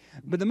friendship.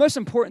 But the most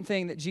important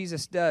thing that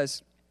Jesus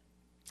does,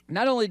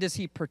 not only does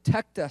he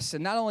protect us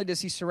and not only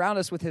does he surround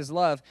us with his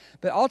love,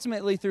 but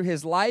ultimately through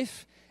his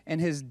life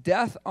and his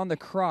death on the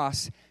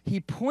cross, he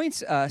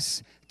points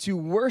us to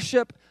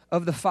worship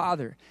of the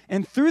Father.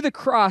 And through the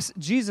cross,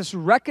 Jesus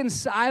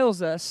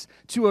reconciles us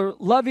to a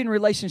loving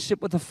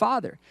relationship with the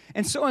Father.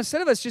 And so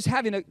instead of us just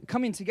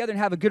coming together and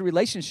have a good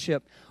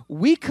relationship,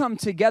 we come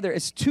together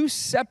as two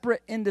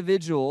separate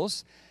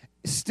individuals,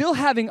 still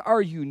having our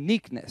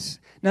uniqueness.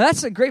 Now,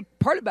 that's a great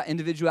part about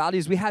individuality,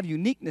 is we have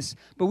uniqueness,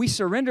 but we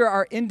surrender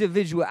our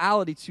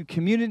individuality to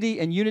community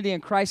and unity in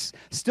Christ,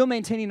 still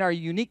maintaining our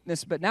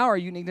uniqueness, but now our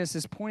uniqueness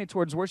is pointed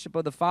towards worship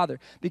of the Father,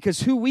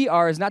 because who we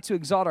are is not to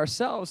exalt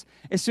ourselves,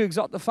 it's to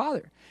exalt the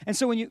Father. And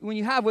so when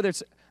you have, whether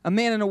it's a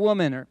man and a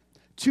woman, or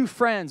two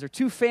friends or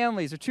two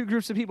families or two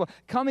groups of people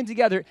coming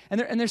together, and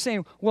they're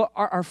saying, well,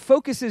 our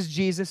focus is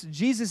Jesus.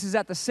 Jesus is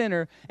at the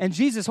center, and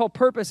Jesus' whole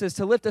purpose is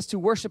to lift us to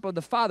worship of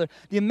the Father.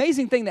 The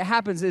amazing thing that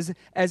happens is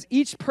as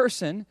each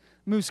person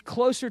moves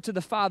closer to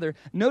the Father,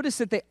 notice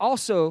that they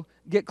also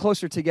get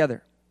closer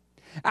together.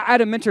 I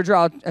had a mentor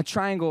draw a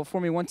triangle for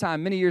me one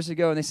time many years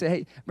ago, and they said,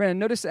 hey, Brandon,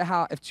 notice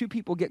how if two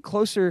people get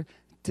closer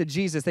to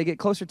Jesus, they get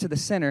closer to the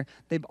center,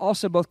 they've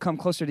also both come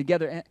closer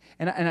together.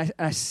 And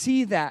I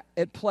see that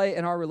at play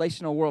in our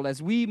relational world.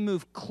 As we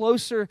move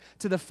closer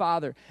to the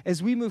Father,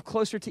 as we move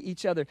closer to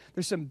each other,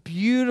 there's some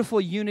beautiful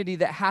unity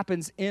that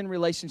happens in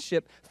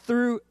relationship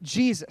through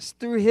Jesus,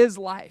 through his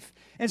life.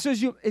 And so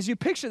as you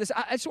picture this,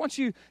 I just want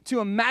you to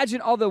imagine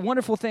all the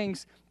wonderful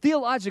things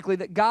theologically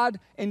that God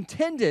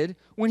intended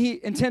when he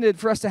intended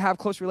for us to have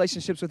close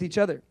relationships with each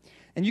other.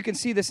 And you can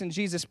see this in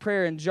Jesus'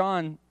 prayer in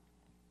John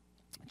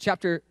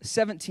chapter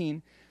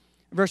 17,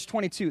 verse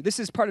 22.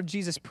 This is part of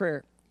Jesus'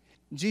 prayer.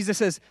 Jesus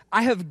says,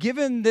 I have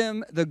given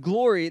them the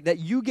glory that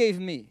you gave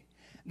me,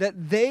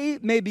 that they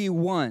may be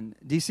one.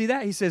 Do you see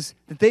that? He says,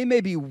 that they may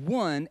be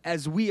one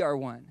as we are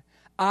one.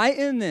 I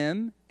in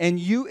them and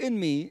you in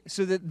me,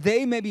 so that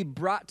they may be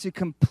brought to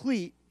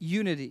complete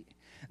unity.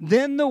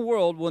 Then the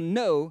world will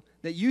know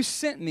that you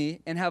sent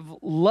me and have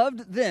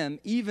loved them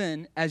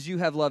even as you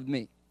have loved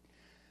me.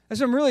 There's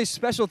some really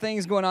special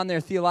things going on there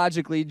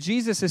theologically.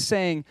 Jesus is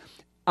saying,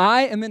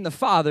 I am in the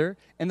Father,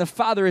 and the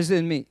Father is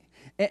in me.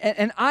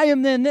 And I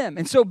am in them.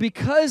 And so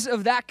because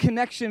of that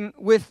connection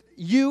with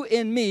you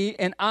in me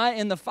and I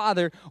in the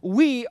Father,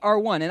 we are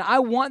one. And I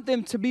want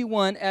them to be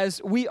one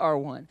as we are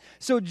one.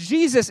 So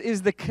Jesus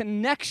is the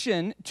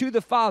connection to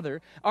the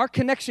Father. Our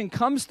connection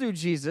comes through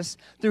Jesus,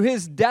 through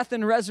his death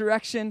and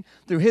resurrection,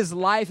 through his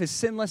life, his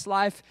sinless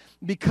life.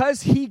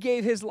 Because he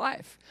gave his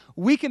life,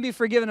 we can be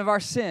forgiven of our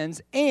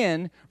sins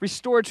and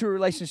restored to a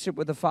relationship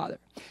with the Father.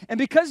 And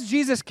because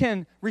Jesus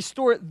can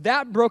restore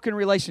that broken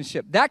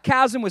relationship, that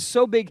chasm was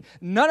so big,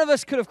 none of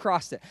us could have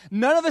crossed it.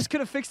 None of us could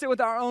have fixed it with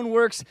our own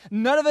works.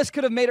 None of us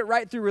could have made it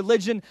right through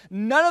religion.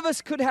 None of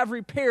us could have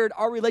repaired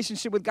our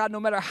relationship with God, no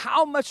matter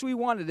how much we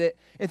wanted it,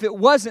 if it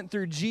wasn't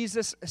through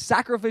Jesus'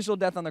 sacrificial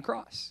death on the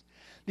cross.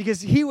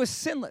 Because he was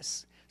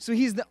sinless. So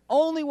he's the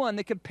only one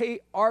that could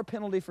pay our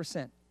penalty for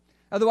sin.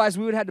 Otherwise,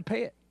 we would have had to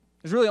pay it.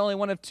 There's really only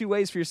one of two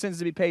ways for your sins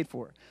to be paid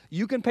for.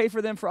 You can pay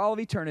for them for all of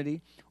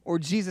eternity, or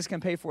Jesus can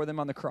pay for them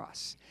on the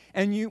cross.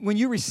 And when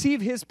you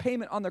receive his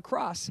payment on the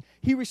cross,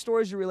 he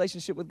restores your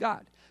relationship with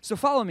God. So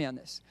follow me on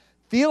this.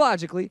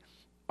 Theologically,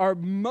 our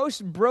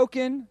most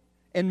broken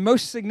and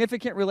most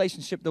significant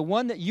relationship, the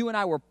one that you and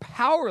I were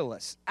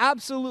powerless,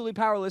 absolutely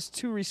powerless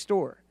to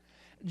restore,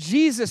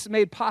 Jesus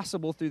made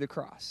possible through the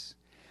cross.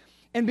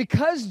 And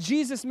because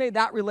Jesus made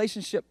that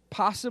relationship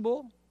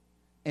possible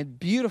and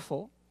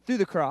beautiful through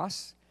the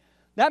cross,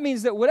 that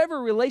means that whatever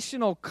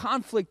relational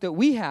conflict that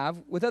we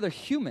have with other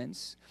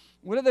humans,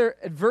 whatever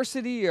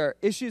adversity or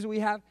issues we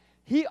have,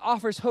 he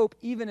offers hope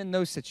even in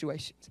those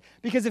situations.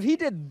 Because if he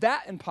did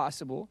that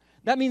impossible,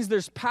 that means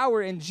there's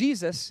power in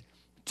Jesus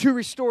to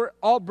restore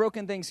all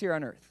broken things here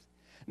on earth.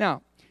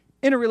 Now,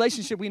 in a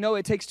relationship, we know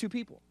it takes two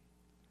people.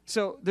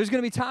 So there's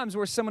going to be times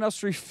where someone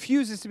else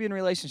refuses to be in a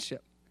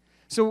relationship.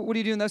 So what do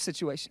you do in those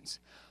situations?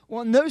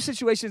 Well, in those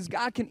situations,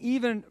 God can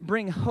even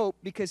bring hope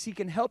because he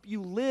can help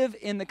you live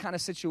in the kind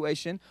of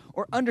situation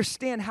or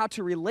understand how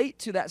to relate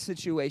to that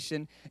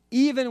situation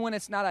even when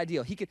it's not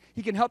ideal. He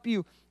can help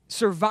you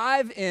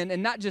survive in,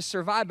 and not just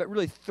survive, but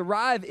really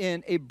thrive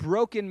in a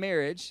broken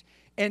marriage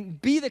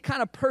and be the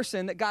kind of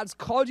person that God's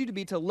called you to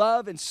be, to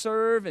love and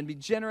serve and be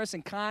generous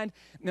and kind.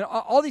 You know,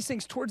 all these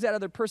things towards that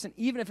other person,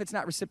 even if it's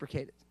not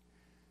reciprocated.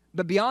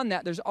 But beyond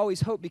that, there's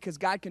always hope because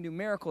God can do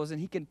miracles and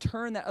he can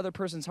turn that other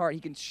person's heart. He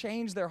can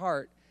change their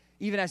heart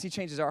even as he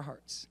changes our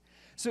hearts.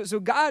 So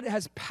God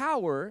has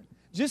power,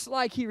 just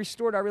like he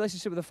restored our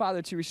relationship with the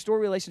Father, to restore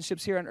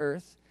relationships here on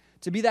earth,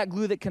 to be that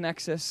glue that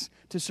connects us,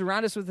 to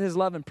surround us with his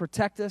love and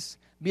protect us,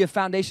 be a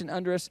foundation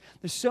under us.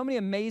 There's so many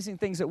amazing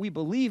things that we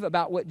believe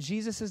about what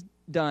Jesus has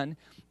done,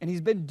 and he's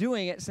been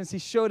doing it since he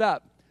showed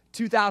up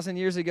 2,000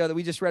 years ago that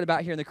we just read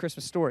about here in the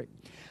Christmas story.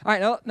 All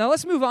right, now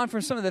let's move on from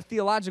some of the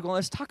theological, and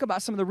let's talk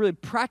about some of the really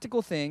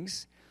practical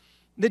things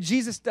that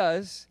Jesus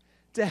does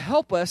to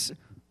help us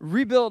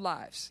rebuild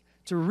lives,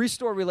 to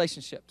restore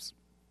relationships.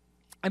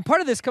 And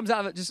part of this comes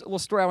out of just a little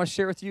story I want to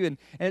share with you, and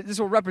this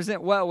will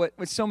represent well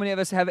what so many of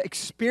us have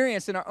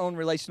experienced in our own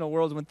relational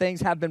worlds when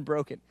things have been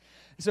broken.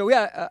 So we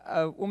had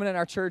a woman in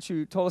our church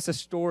who told us a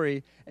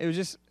story. It was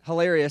just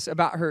hilarious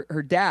about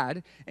her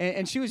dad,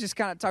 and she was just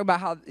kind of talking about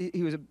how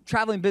he was a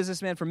traveling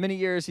businessman for many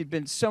years. He'd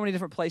been so many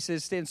different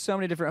places, stayed in so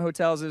many different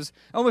hotels. It was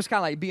almost kind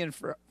of like being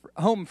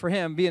home for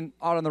him, being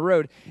out on the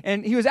road.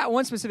 And he was at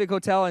one specific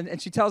hotel,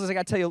 and she tells us, I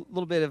got to tell you a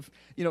little bit of,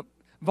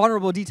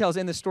 vulnerable details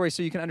in the story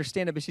so you can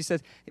understand it. But she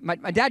says,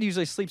 my dad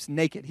usually sleeps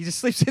naked. He just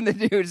sleeps in the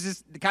nude. It's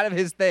just kind of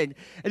his thing.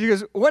 And she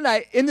goes, one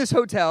night in this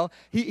hotel,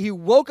 he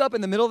woke up in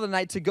the middle of the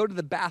night to go to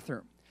the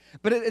bathroom.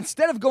 But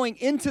instead of going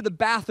into the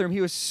bathroom, he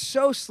was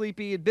so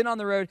sleepy, he had been on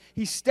the road,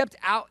 he stepped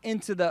out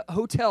into the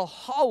hotel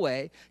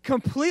hallway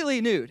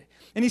completely nude.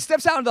 And he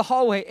steps out into the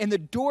hallway and the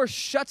door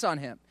shuts on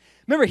him.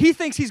 Remember, he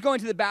thinks he's going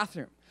to the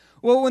bathroom.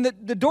 Well, when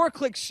the door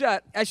clicks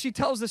shut, as she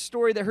tells the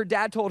story that her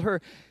dad told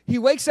her, he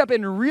wakes up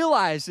and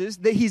realizes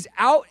that he's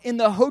out in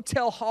the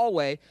hotel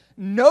hallway,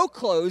 no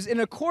clothes, and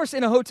of course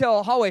in a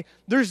hotel hallway,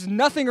 there's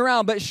nothing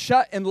around but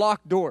shut and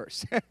locked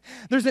doors.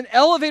 There's an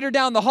elevator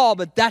down the hall,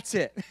 but that's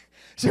it.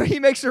 So he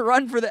makes a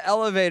run for the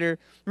elevator,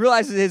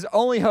 realizes his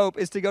only hope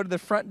is to go to the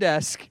front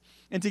desk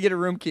and to get a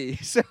room key.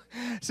 So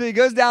he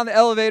goes down the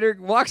elevator,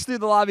 walks through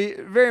the lobby,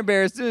 very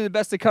embarrassed, doing his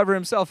best to cover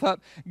himself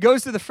up,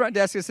 goes to the front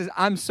desk and says,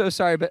 I'm so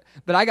sorry, but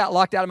I got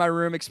locked out of my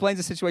room, explains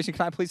the situation.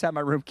 Can I please have my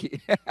room key?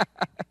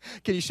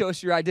 Can you show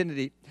us your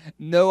identity?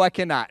 No, I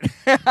cannot.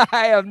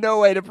 I have no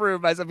way to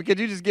prove myself. Could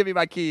you just give me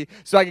my key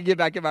so I can get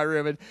back in my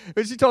room? And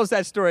when she told us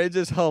that story, it's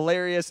just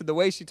hilarious. And the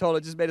way she told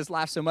it just made us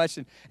laugh so much.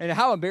 And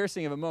how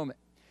embarrassing of a moment.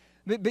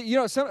 But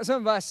some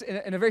of us,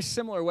 in a very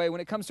similar way, when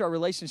it comes to our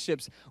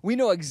relationships, we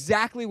know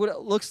exactly what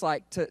it looks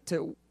like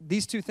to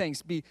these two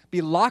things, be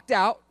locked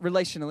out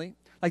relationally,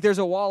 like there's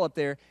a wall up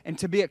there, and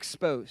to be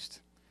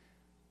exposed.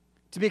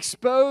 To be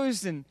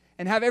exposed and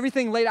have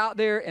everything laid out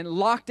there and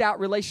locked out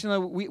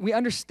relationally, we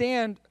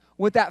understand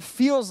what that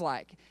feels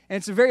like. And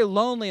it's a very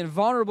lonely and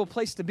vulnerable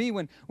place to be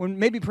when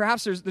maybe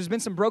perhaps there's been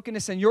some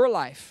brokenness in your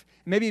life.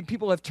 Maybe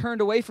people have turned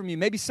away from you.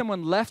 Maybe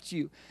someone left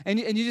you, and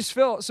you just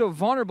feel so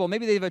vulnerable.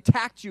 Maybe they've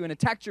attacked you and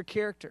attacked your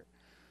character.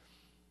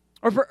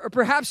 Or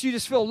perhaps you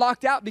just feel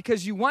locked out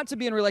because you want to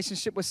be in a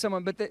relationship with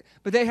someone, but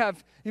they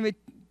have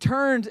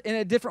turned in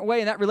a different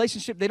way in that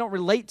relationship, they don't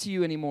relate to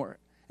you anymore.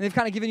 And they've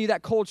kind of given you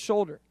that cold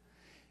shoulder.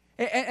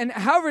 And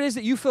however it is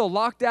that you feel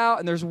locked out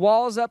and there's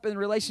walls up in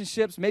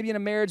relationships, maybe in a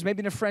marriage, maybe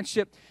in a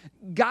friendship,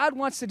 God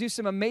wants to do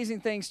some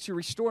amazing things to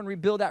restore and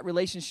rebuild that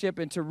relationship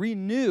and to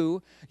renew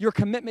your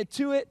commitment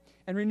to it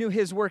and renew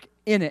his work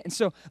in it. And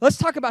so let's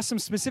talk about some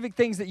specific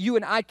things that you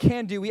and I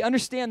can do. We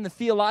understand the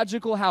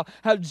theological, how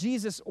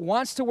Jesus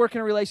wants to work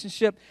in a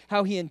relationship,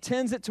 how he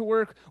intends it to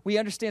work. We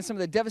understand some of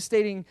the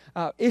devastating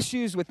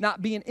issues with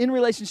not being in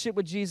relationship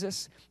with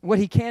Jesus, what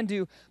he can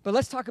do. But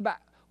let's talk about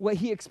what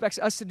he expects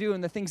us to do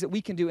and the things that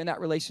we can do in that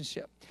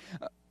relationship.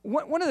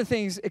 One of the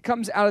things, it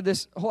comes out of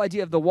this whole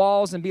idea of the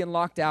walls and being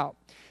locked out.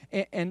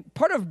 And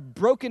part of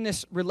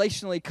brokenness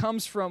relationally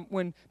comes from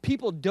when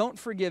people don't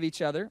forgive each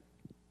other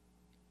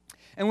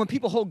and when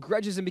people hold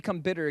grudges and become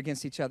bitter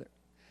against each other.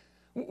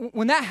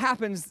 When that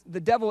happens, the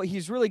devil,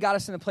 he's really got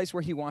us in a place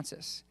where he wants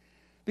us.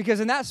 Because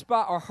in that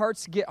spot, our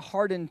hearts get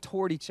hardened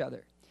toward each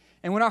other.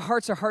 And when our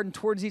hearts are hardened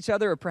towards each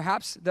other, or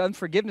perhaps the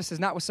unforgiveness is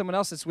not with someone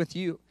else, it's with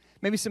you.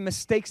 Maybe some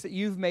mistakes that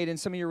you've made in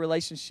some of your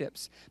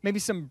relationships. Maybe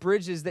some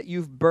bridges that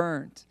you've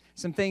burned.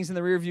 Some things in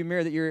the rearview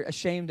mirror that you're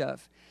ashamed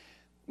of.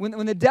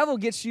 When the devil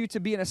gets you to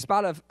be in a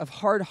spot of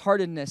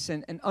hard-heartedness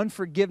and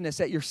unforgiveness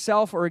at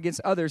yourself or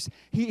against others,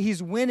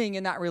 he's winning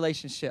in that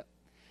relationship.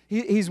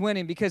 He's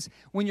winning because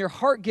when your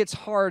heart gets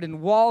hard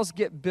and walls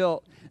get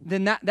built,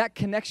 then that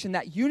connection,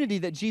 that unity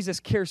that Jesus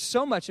cares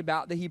so much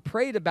about, that he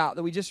prayed about,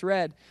 that we just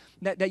read,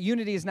 that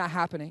unity is not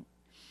happening.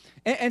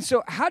 And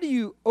so how do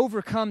you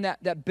overcome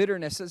that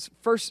bitterness? That's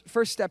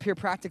first step here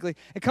practically.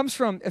 It comes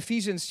from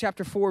Ephesians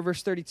chapter 4,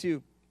 verse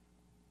 32.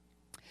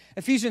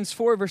 Ephesians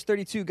 4, verse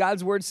 32,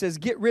 God's word says,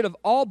 get rid of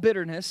all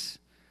bitterness,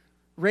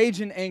 rage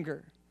and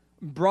anger,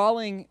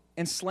 brawling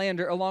and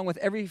slander, along with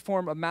every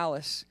form of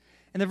malice.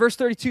 And the verse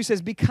 32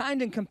 says, be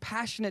kind and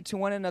compassionate to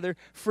one another,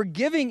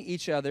 forgiving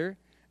each other,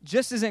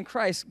 just as in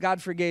Christ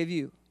God forgave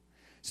you.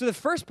 So the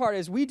first part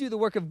is we do the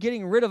work of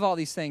getting rid of all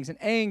these things, and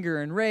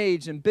anger and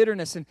rage and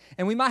bitterness, and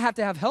we might have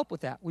to have help with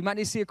that. We might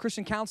need to see a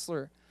Christian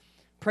counselor,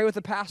 pray with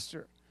a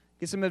pastor,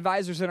 get some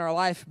advisors in our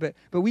life, but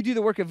we do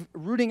the work of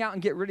rooting out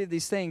and get rid of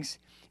these things,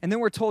 and then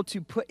we're told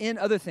to put in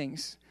other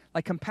things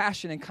like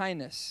compassion and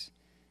kindness,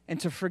 and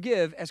to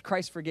forgive as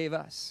Christ forgave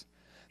us.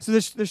 So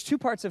there's two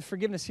parts of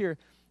forgiveness here.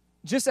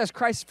 Just as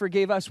Christ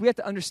forgave us, we have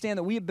to understand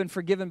that we have been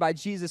forgiven by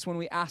Jesus when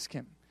we ask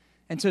him,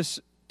 and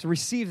to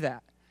receive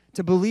that,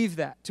 to believe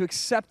that, to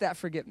accept that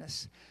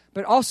forgiveness.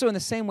 But also in the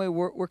same way,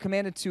 we're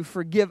commanded to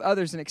forgive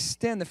others and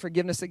extend the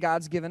forgiveness that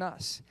God's given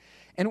us.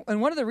 And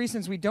one of the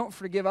reasons we don't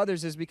forgive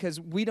others is because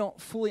we don't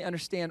fully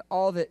understand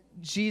all that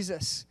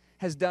Jesus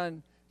has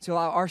done to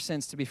allow our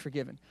sins to be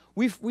forgiven.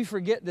 We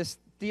forget this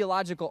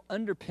theological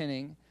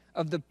underpinning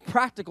of the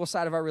practical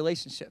side of our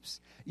relationships.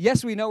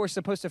 Yes, we know we're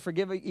supposed to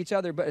forgive each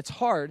other, but it's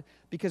hard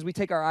because we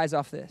take our eyes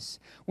off this.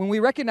 When we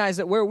recognize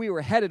that where we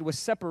were headed was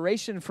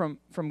separation from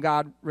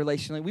God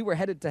relationally, we were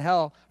headed to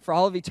hell for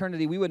all of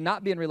eternity. We would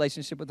not be in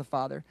relationship with the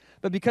Father.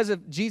 But because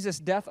of Jesus'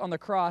 death on the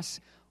cross,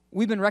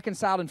 we've been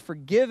reconciled and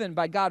forgiven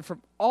by God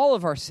from all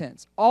of our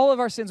sins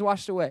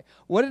washed away.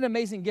 What an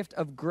amazing gift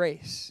of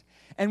grace.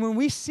 And when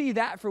we see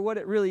that for what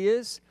it really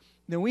is,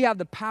 then we have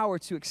the power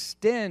to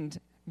extend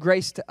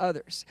grace to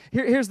others.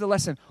 Here's the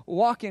lesson.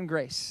 Walk in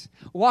grace.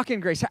 Walk in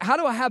grace. How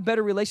do I have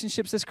better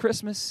relationships this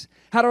Christmas?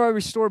 How do I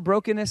restore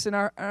brokenness in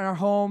our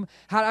home?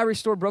 How do I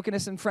restore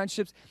brokenness in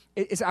friendships?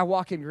 It's I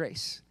walk in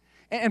grace.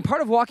 And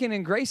part of walking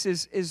in grace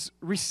is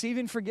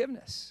receiving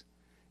forgiveness,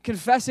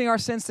 confessing our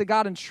sins to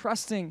God and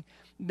trusting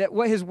that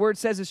what his word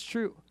says is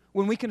true.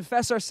 When we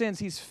confess our sins,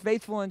 he's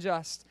faithful and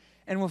just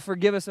and will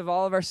forgive us of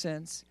all of our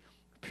sins,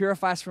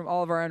 purify us from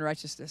all of our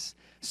unrighteousness.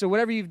 So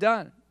whatever you've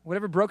done,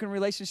 whatever broken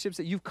relationships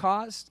that you've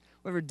caused,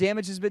 whatever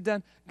damage has been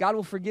done, God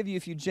will forgive you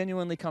if you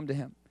genuinely come to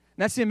him. And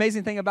that's the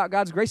amazing thing about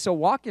God's grace. So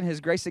walk in his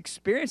grace,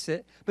 experience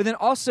it, but then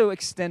also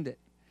extend it.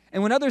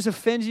 And when others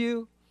offend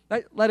you,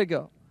 let it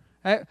go.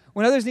 Right?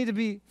 When others need to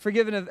be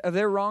forgiven of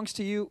their wrongs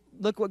to you,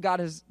 look what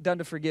God has done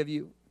to forgive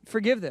you.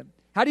 Forgive them.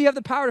 How do you have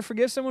the power to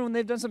forgive someone when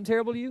they've done something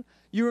terrible to you?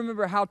 You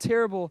remember how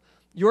terrible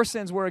your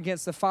sins were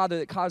against the Father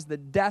that caused the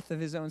death of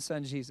his own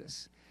son,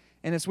 Jesus.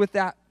 And it's with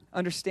that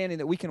understanding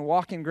that we can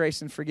walk in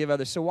grace and forgive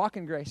others. So walk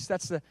in grace.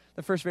 That's the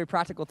first very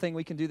practical thing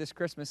we can do this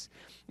Christmas.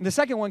 And the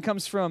second one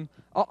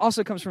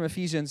also comes from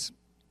Ephesians.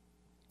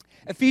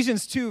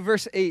 Ephesians 2,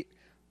 verse 8.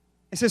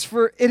 It says,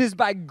 for it is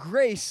by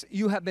grace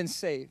you have been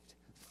saved,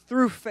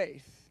 through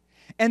faith.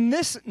 And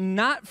this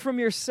not from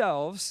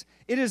yourselves,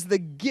 it is the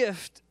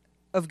gift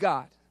of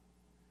God.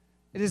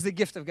 It is the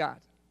gift of God.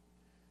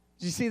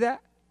 Did you see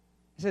that?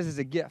 It says it's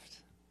a gift.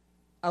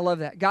 I love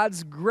that.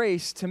 God's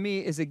grace to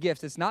me is a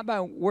gift. It's not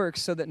by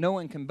works so that no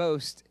one can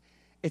boast.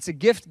 It's a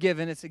gift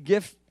given. It's a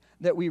gift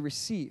that we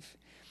receive.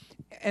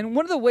 And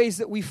one of the ways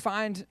that we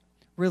find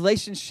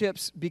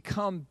relationships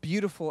become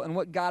beautiful and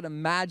what God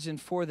imagined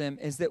for them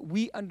is that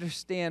we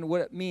understand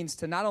what it means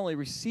to not only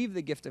receive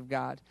the gift of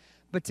God,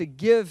 but to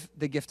give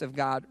the gift of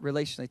God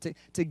relationally,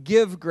 to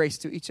give grace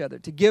to each other,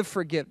 to give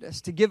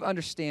forgiveness, to give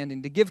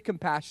understanding, to give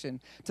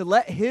compassion, to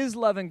let his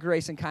love and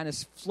grace and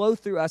kindness flow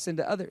through us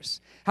into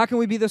others. How can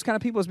we be those kind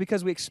of people? It's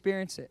because we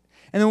experience it.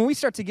 And then when we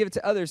start to give it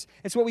to others,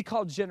 it's what we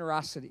call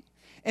generosity.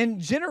 And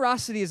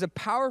generosity is a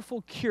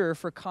powerful cure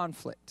for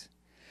conflict.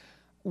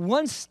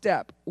 One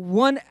step,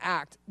 one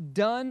act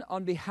done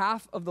on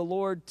behalf of the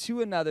Lord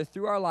to another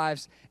through our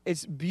lives,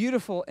 it's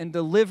beautiful in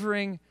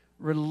delivering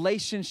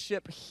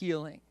relationship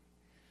healing.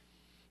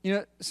 You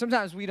know,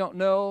 sometimes we don't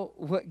know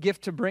what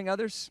gift to bring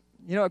others.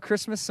 You know, at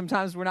Christmas,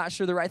 sometimes we're not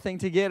sure the right thing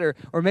to get,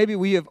 or maybe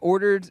we have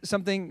ordered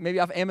something maybe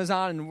off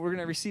Amazon, and we're going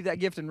to receive that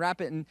gift and wrap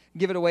it and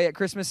give it away at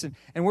Christmas,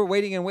 and we're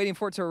waiting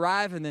for it to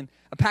arrive, and then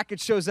a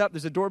package shows up,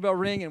 there's a doorbell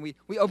ring, and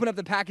we open up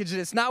the package, and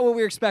it's not what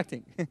we were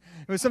expecting. It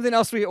was something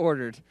else we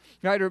ordered,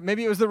 right? Or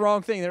maybe it was the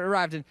wrong thing that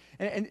arrived.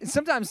 And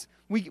sometimes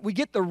we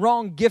get the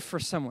wrong gift for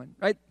someone,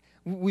 right?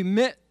 We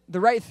meant the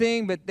right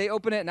thing, but they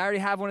open it, and I already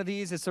have one of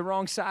these. It's the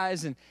wrong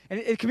size, and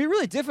it can be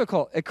really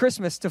difficult at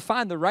Christmas to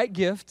find the right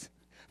gift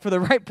for the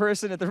right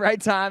person at the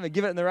right time and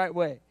give it in the right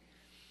way.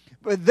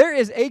 But there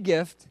is a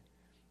gift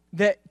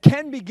that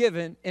can be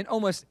given in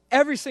almost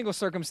every single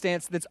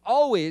circumstance that's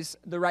always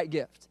the right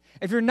gift.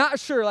 If you're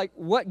not sure like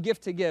what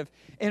gift to give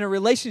in a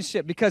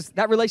relationship because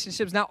that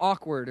relationship is now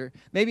awkward, or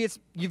maybe it's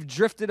you've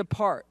drifted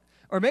apart,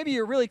 or maybe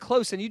you're really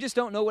close and you just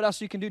don't know what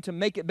else you can do to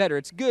make it better.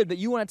 It's good, but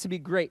you want it to be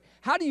great.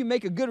 How do you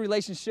make a good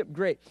relationship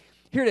great?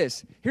 Here it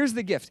is. Here's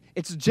the gift.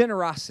 It's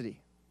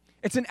generosity.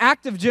 It's an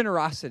act of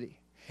generosity.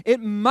 It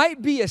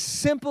might be as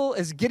simple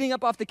as getting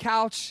up off the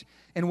couch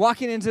and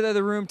walking into the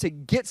other room to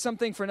get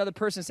something for another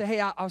person and say, hey,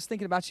 I was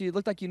thinking about you. It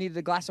looked like you needed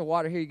a glass of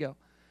water. Here you go.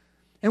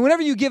 And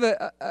whenever you give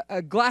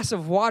a glass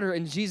of water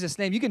in Jesus'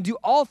 name, you can do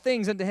all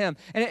things unto him.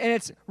 And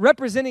it's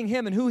representing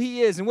him and who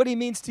he is and what he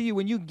means to you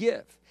when you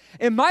give.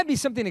 It might be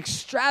something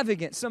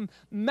extravagant, some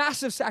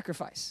massive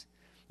sacrifice.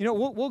 You know,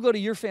 we'll go to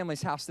your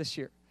family's house this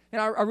year.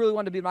 And I really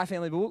wanted to be with my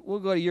family, but we'll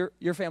go to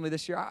your family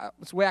this year.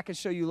 It's a way I can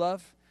show you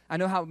love. I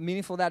know how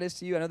meaningful that is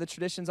to you. I know the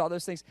traditions, all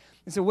those things.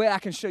 It's a way I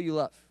can show you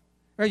love.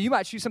 Or you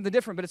might choose something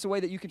different, but it's a way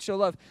that you can show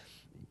love.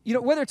 You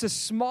know, whether it's a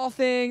small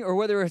thing or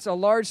whether it's a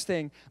large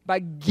thing, by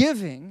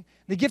giving,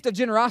 the gift of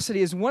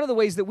generosity is one of the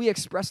ways that we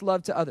express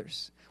love to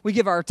others. We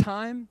give our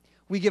time,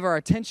 we give our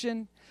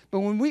attention,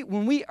 but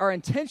when we are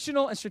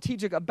intentional and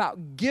strategic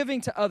about giving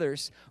to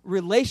others,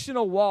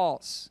 relational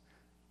walls,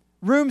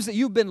 rooms that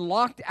you've been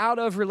locked out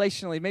of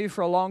relationally, maybe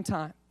for a long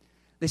time,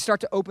 they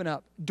start to open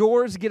up.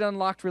 Doors get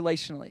unlocked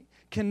relationally.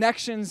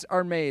 Connections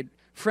are made.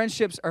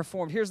 Friendships are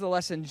formed. Here's the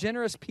lesson.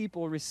 Generous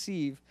people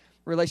receive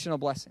relational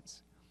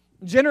blessings.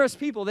 Generous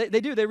people, they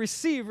do. They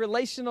receive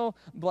relational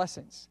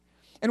blessings.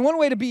 And one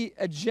way to be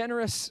a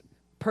generous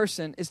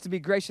person is to be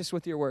gracious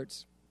with your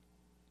words.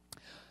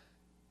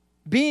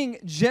 Being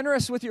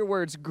generous with your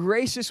words,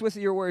 gracious with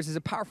your words is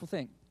a powerful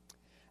thing.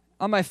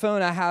 On my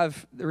phone, I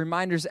have the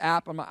Reminders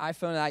app on my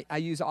iPhone that I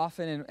use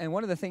often. And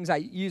one of the things I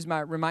use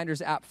my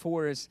Reminders app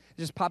for is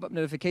just pop-up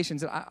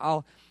notifications. And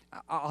I'll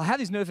have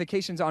these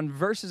notifications on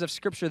verses of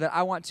Scripture that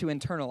I want to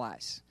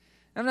internalize.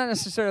 I'm not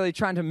necessarily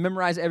trying to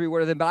memorize every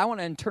word of them, but I want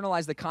to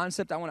internalize the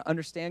concept. I want to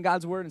understand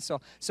God's word. And so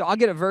I'll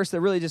get a verse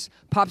that really just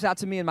pops out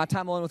to me in my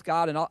time alone with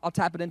God, and I'll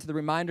tap it into the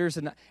reminders,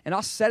 and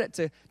I'll set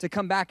it to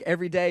come back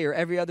every day or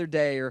every other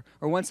day or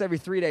once every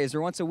 3 days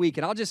or once a week.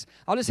 And I'll just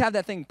have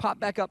that thing pop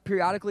back up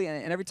periodically,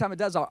 and every time it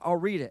does, I'll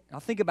read it. I'll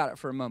think about it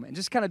for a moment and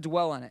just kind of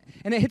dwell on it.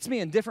 And it hits me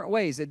in different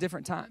ways at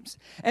different times.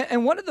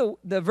 And one of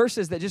the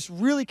verses that just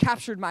really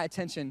captured my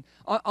attention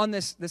on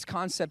this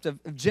concept of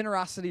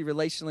generosity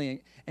relationally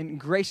and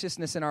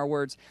graciousness in our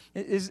words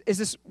is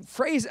this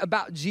phrase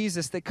about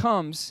Jesus that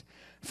comes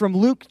from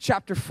Luke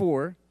chapter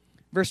 4,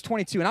 verse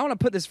 22. And I want to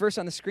put this verse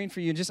on the screen for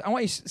you, and I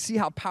want you to see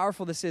how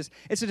powerful this is.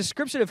 It's a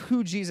description of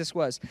who Jesus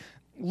was.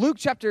 Luke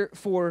chapter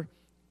 4,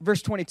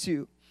 verse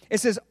 22. It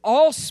says,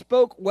 all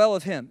spoke well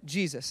of him,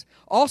 Jesus.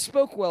 All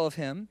spoke well of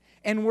him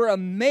and were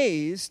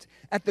amazed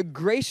at the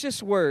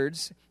gracious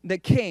words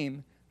that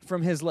came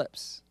from his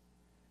lips.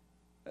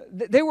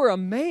 They were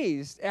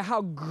amazed at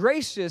how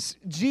gracious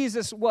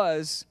Jesus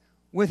was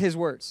with his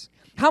words.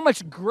 How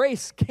much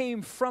grace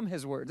came from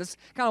his words. That's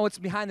kind of what's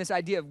behind this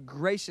idea of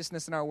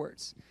graciousness in our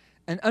words.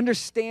 An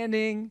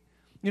understanding,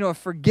 a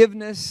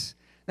forgiveness.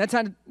 That's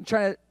trying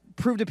to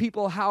prove to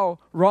people how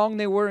wrong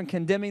they were and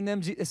condemning them.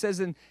 It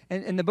says in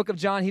the book of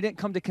John, he didn't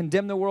come to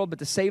condemn the world, but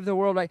to save the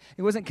world, right?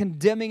 He wasn't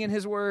condemning in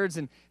his words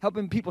and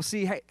helping people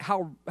see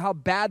how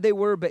bad they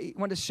were, but he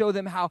wanted to show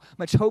them how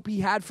much hope he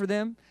had for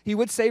them. He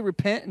would say,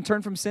 repent and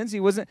turn from sins.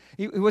 He wasn't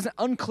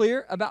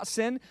unclear about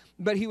sin,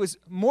 but he was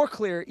more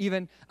clear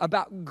even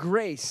about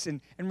grace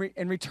and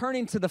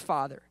returning to the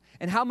Father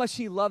and how much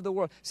he loved the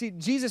world. See,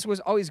 Jesus was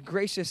always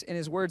gracious in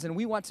his words, and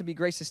we want to be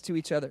gracious to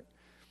each other.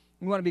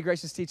 We want to be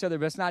gracious to each other,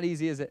 but it's not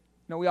easy, is it?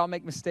 We all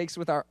make mistakes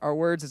with our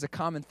words as a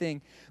common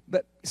thing.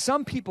 But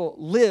some people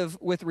live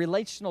with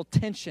relational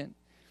tension, and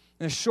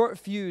they're short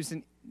fused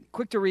and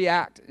quick to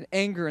react, and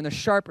anger, and they're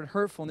sharp and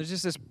hurtful, and there's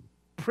just this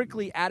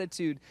prickly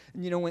attitude,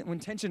 when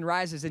tension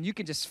rises, and you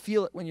can just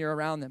feel it when you're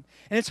around them.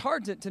 And it's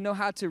hard to know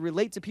how to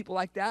relate to people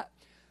like that.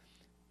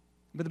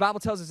 But the Bible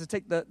tells us to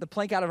take the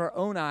plank out of our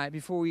own eye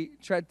before we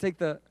try to take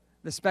the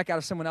speck out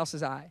of someone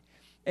else's eye.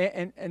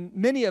 And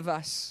many of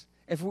us,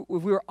 if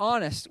we were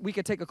honest, we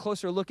could take a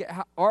closer look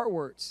at our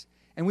words,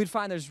 and we'd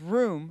find there's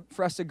room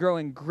for us to grow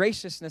in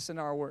graciousness in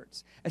our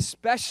words,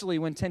 especially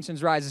when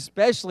tensions rise,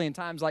 especially in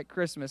times like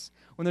Christmas,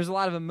 when there's a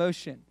lot of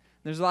emotion,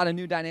 there's a lot of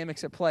new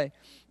dynamics at play.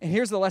 And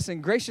here's the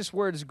lesson: gracious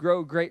words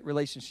grow great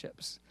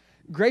relationships.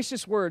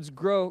 Gracious words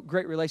grow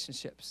great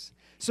relationships.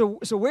 So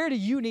where do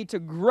you need to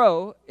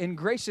grow in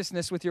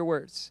graciousness with your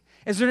words?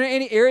 Is there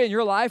any area in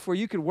your life where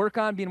you could work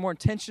on being more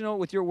intentional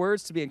with your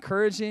words, to be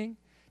encouraging,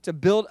 to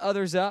build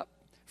others up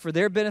for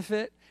their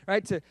benefit,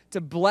 right?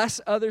 To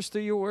bless others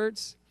through your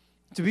words,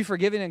 to be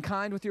forgiving and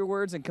kind with your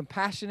words and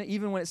compassionate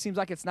even when it seems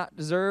like it's not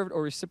deserved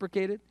or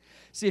reciprocated?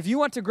 See, if you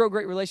want to grow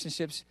great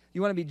relationships,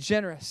 you want to be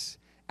generous,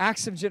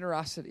 acts of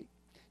generosity.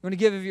 You want to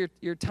give of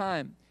your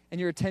time and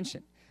your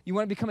attention. You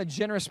want to become a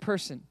generous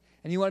person,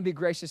 and you want to be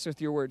gracious with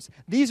your words.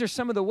 These are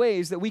some of the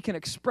ways that we can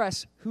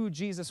express who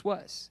Jesus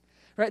was,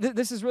 right?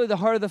 This is really the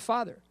heart of the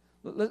Father.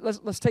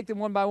 Let's take them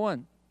one by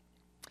one.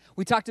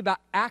 We talked about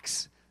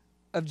acts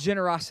of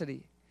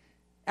generosity.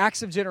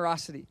 Acts of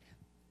generosity.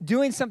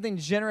 Doing something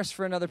generous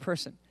for another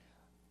person.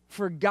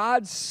 For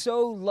God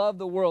so loved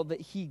the world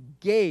that he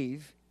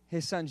gave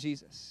his son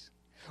Jesus.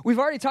 We've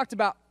already talked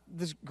about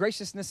this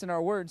graciousness in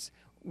our words.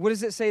 What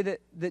does it say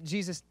that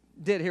Jesus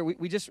did here?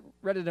 We just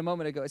read it a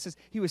moment ago. It says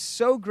he was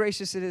so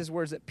gracious in his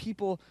words that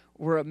people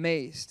were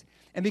amazed.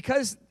 And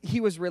because he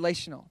was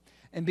relational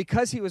and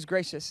because he was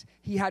gracious,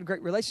 he had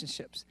great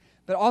relationships.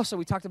 But also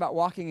we talked about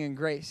walking in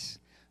grace.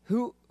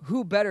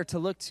 Who better to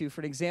look to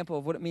for an example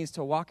of what it means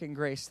to walk in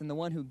grace than the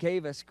one who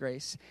gave us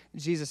grace,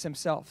 Jesus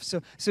himself.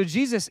 So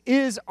Jesus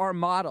is our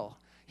model.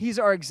 He's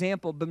our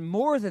example. But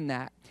more than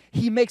that,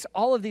 he makes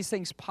all of these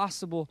things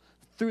possible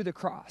through the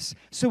cross.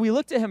 So we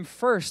look to him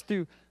first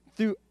through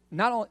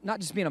not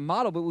just being a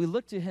model, but we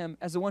look to him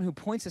as the one who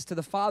points us to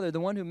the Father, the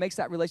one who makes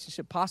that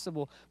relationship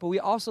possible. But we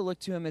also look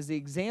to him as the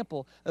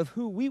example of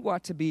who we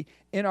want to be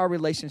in our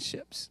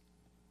relationships.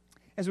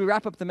 As we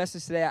wrap up the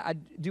message today, I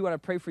do want to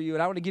pray for you,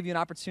 and I want to give you an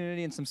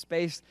opportunity and some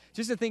space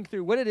just to think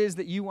through what it is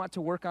that you want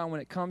to work on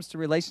when it comes to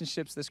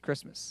relationships this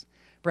Christmas.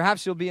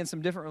 Perhaps you'll be in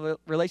some different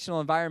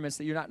relational environments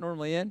that you're not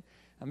normally in.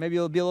 Maybe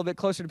you'll be a little bit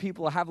closer to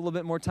people or have a little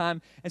bit more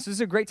time. And so this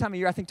is a great time of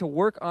year, I think, to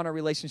work on our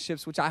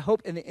relationships, which I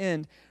hope in the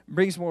end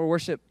brings more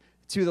worship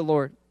to the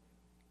Lord.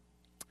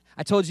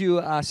 I told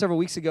you several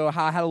weeks ago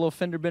how I had a little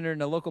fender bender in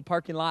the local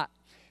parking lot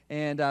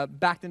and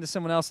backed into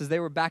someone else as they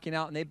were backing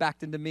out, and they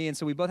backed into me. And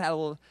so we both had a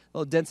little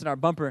dents in our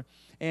bumper.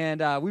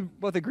 And we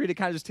both agreed to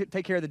kind of just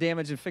take care of the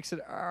damage and fix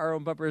our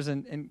own bumpers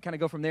and kind of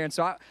go from there. And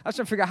so I was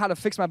trying to figure out how to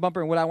fix my bumper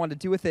and what I wanted to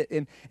do with it.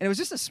 And it was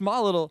just a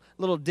small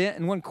little dent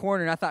in one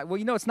corner. And I thought,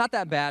 well, it's not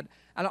that bad.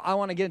 I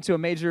want to get into a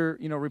major,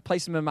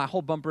 replacement of my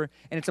whole bumper.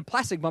 And it's a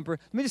plastic bumper.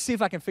 Let me just see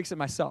if I can fix it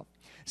myself.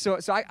 So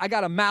I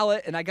got a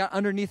mallet, and I got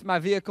underneath my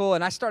vehicle,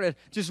 and I started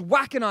just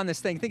whacking on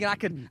this thing, thinking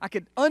I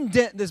could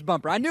undent this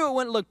bumper. I knew it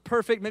wouldn't look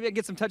perfect. Maybe I'd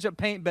get some touch-up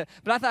paint, but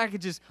I thought I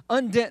could just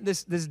undent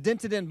this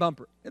dented-in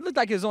bumper. It looked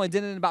like it was only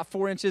dented in about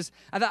 4 inches.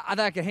 I thought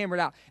I could hammer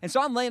it out. And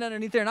so I'm laying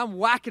underneath there, and I'm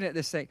whacking at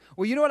this thing.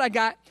 Well, you know what I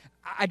got?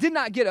 I did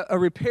not get a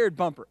repaired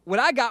bumper. What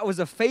I got was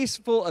a face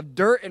full of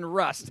dirt and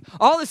rust.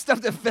 All this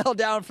stuff that fell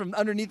down from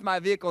underneath my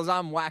vehicle as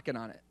I'm whacking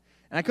on it.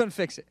 And I couldn't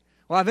fix it.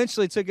 Well, I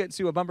eventually took it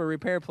to a bumper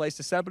repair place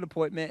to set up an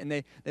appointment, and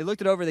they looked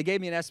it over. They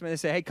gave me an estimate. They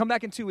said, hey, come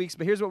back in 2 weeks,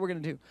 but here's what we're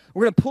going to do.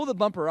 We're going to pull the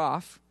bumper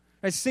off.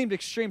 It seemed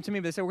extreme to me,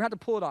 but they said, we're going to have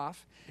to pull it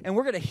off, and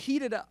we're going to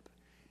heat it up.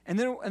 And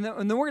then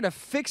we're going to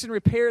fix and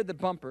repair the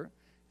bumper,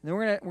 and then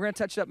we're going to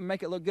touch it up and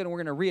make it look good, and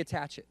we're going to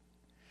reattach it.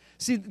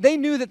 See, they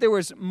knew that there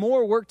was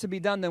more work to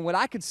be done than what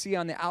I could see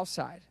on the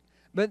outside,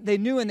 but they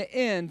knew in the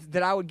end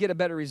that I would get a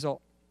better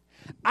result.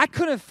 I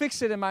couldn't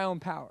fix it in my own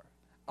power.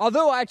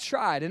 Although I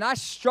tried, and I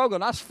struggled,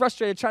 and I was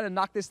frustrated trying to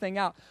knock this thing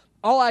out,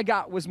 all I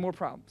got was more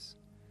problems.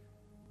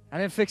 I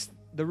didn't fix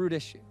the root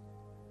issue.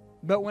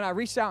 But when I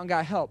reached out and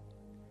got help,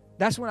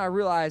 that's when I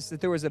realized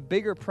that there was a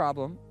bigger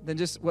problem than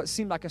just what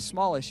seemed like a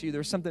small issue. There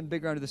was something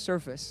bigger under the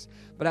surface.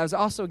 But I was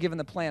also given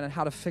the plan on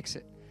how to fix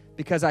it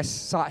because I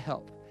sought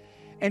help.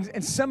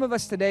 And some of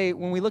us today,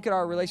 when we look at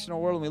our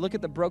relational world and we look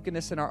at the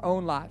brokenness in our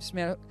own lives,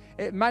 man,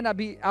 it might not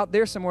be out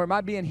there somewhere. It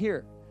might be in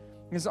here.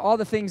 It's all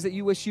the things that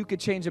you wish you could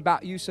change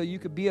about you so you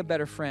could be a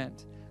better friend,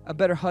 a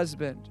better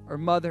husband or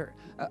mother,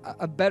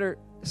 a better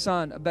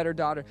son, a better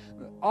daughter.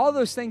 All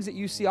those things that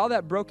you see, all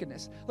that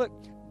brokenness. Look,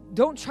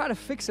 don't try to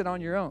fix it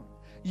on your own.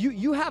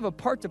 You have a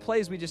part to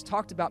play, as we just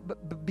talked about,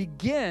 but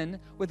begin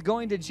with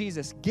going to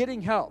Jesus, getting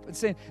help, and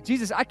saying,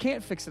 Jesus, I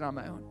can't fix it on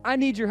my own. I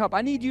need your help.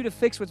 I need you to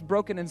fix what's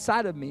broken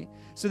inside of me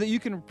so that you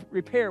can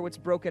repair what's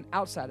broken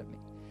outside of me.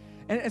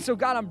 And so,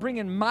 God, I'm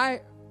bringing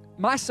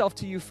myself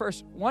to you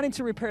first, wanting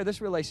to repair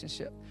this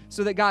relationship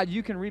so that, God,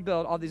 you can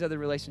rebuild all these other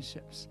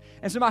relationships.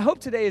 And so my hope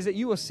today is that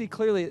you will see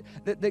clearly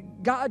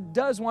that God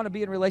does want to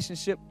be in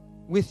relationship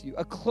with you,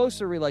 a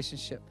closer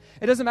relationship.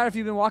 It doesn't matter if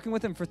you've been walking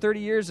with him for 30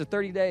 years or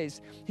 30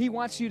 days. He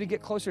wants you to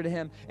get closer to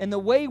him. And the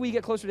way we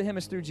get closer to him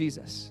is through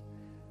Jesus.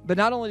 But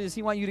not only does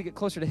he want you to get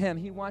closer to him,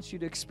 he wants you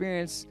to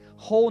experience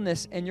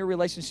wholeness in your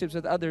relationships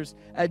with others,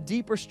 a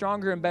deeper,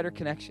 stronger, and better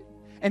connection.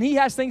 And he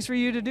has things for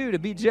you to do, to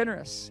be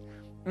generous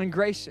and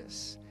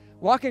gracious.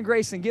 Walk in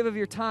grace and give of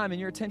your time and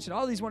your attention,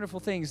 all these wonderful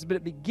things. But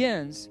it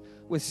begins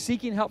with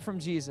seeking help from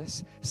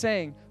Jesus,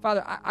 saying,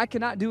 Father, I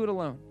cannot do it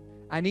alone.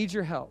 I need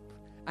your help.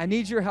 I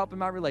need your help in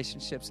my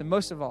relationships. And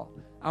most of all,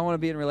 I want to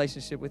be in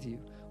relationship with you.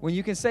 When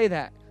you can say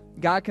that,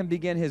 God can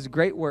begin his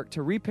great work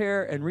to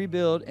repair and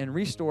rebuild and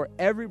restore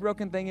every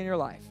broken thing in your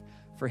life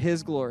for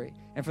his glory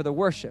and for the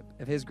worship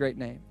of his great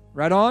name.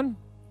 Right on?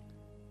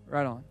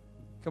 Right on.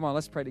 Come on,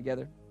 let's pray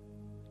together.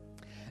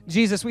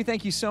 Jesus, we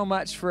thank you so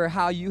much for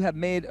how you have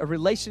made a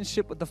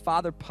relationship with the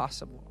Father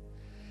possible.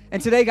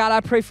 And today, God, I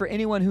pray for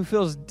anyone who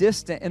feels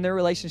distant in their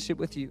relationship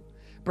with you.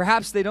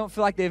 Perhaps they don't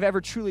feel like they've ever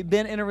truly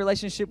been in a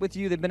relationship with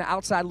you. They've been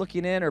outside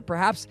looking in, or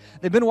perhaps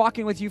they've been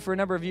walking with you for a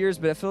number of years,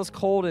 but it feels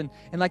cold and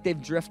like they've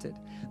drifted.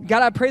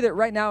 God, I pray that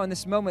right now in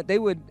this moment, they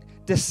would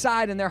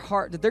decide in their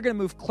heart that they're going to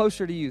move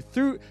closer to you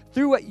through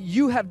what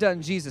you have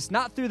done, Jesus,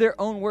 not through their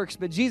own works,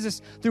 but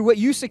Jesus, through what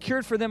you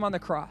secured for them on the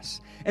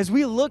cross. As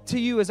we look to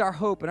you as our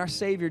hope and our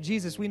Savior,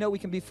 Jesus, we know we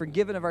can be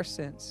forgiven of our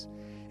sins.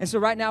 And so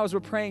right now, as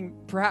we're praying,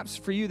 perhaps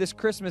for you this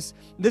Christmas,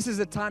 this is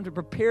a time to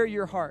prepare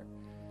your heart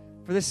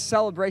for this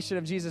celebration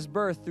of Jesus'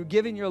 birth through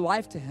giving your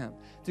life to him,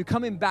 through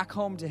coming back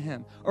home to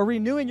him, or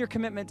renewing your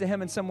commitment to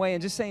him in some way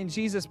and just saying,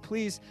 Jesus,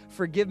 please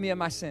forgive me of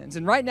my sins.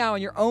 And right now,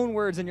 in your own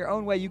words, in your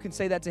own way, you can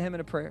say that to him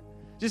in a prayer.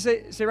 Just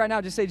say right now,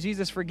 just say,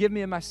 Jesus, forgive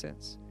me of my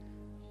sins.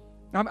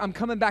 I'm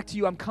coming back to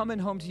you. I'm coming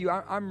home to you.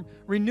 I'm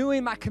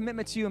renewing my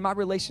commitment to you and my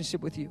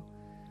relationship with you.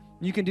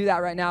 You can do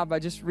that right now by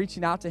just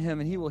reaching out to him,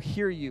 and he will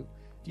hear you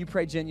if you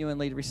pray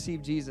genuinely to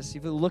receive Jesus,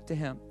 if you look to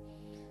him.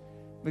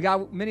 But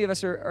God, many of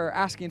us are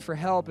asking for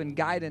help and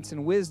guidance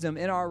and wisdom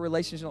in our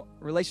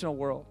relational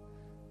world.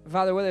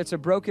 Father, whether it's a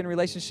broken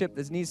relationship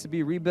that needs to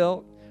be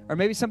rebuilt, or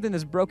maybe something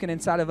that's broken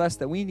inside of us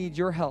that we need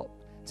your help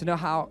to know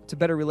how to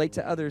better relate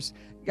to others.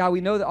 God,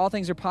 we know that all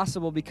things are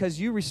possible because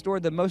you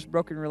restored the most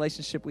broken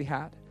relationship we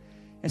had.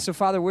 And so,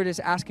 Father, we're just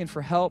asking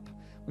for help.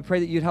 We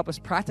pray that you'd help us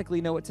practically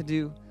know what to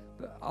do,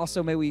 but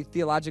also may we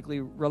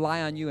theologically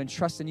rely on you and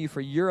trust in you for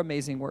your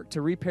amazing work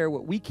to repair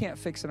what we can't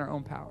fix in our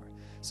own power.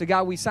 So,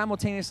 God, we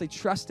simultaneously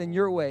trust in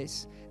your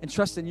ways and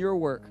trust in your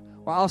work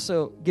while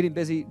also getting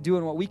busy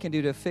doing what we can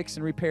do to fix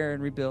and repair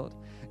and rebuild.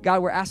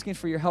 God, we're asking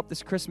for your help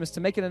this Christmas to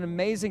make it an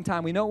amazing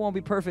time. We know it won't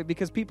be perfect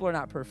because people are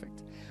not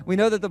perfect. We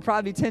know that there'll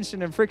probably be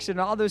tension and friction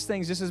and all those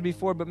things just as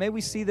before, but may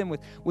we see them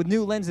with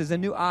new lenses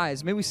and new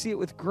eyes. May we see it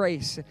with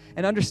grace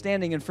and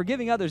understanding and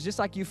forgiving others just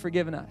like you've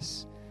forgiven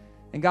us.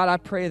 And God, I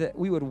pray that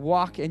we would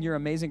walk in your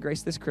amazing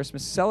grace this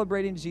Christmas,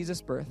 celebrating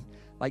Jesus' birth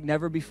like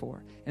never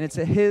before. And it's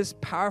in his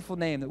powerful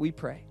name that we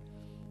pray.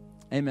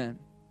 Amen.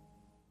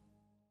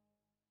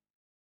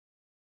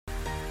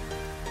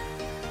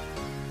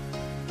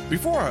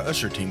 Before our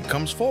usher team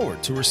comes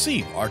forward to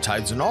receive our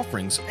tithes and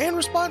offerings and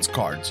response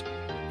cards,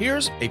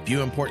 here's a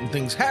few important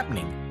things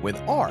happening with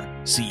our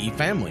CE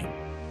family.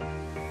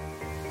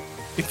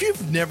 If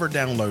you've never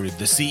downloaded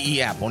the CE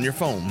app on your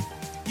phone,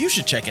 you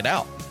should check it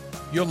out.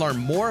 You'll learn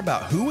more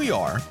about who we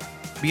are,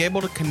 be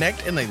able to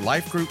connect in a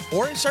life group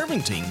or a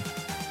serving team,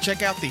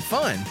 check out the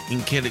fun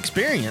in-kid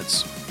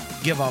experience,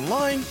 give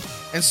online,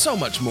 and so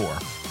much more.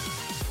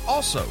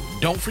 Also,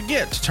 don't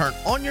forget to turn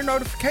on your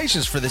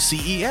notifications for the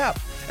CE app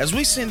as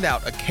we send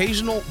out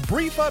occasional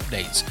brief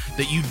updates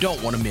that you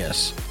don't want to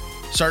miss.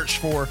 Search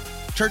for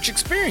Church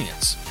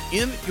Experience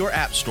in your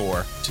app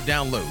store to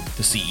download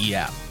the CE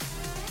app.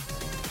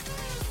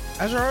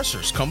 As our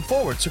ushers come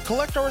forward to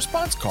collect our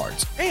response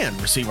cards and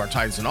receive our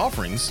tithes and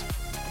offerings,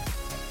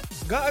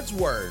 God's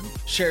Word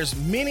shares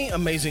many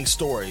amazing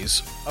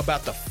stories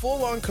about the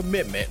full-on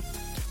commitment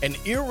and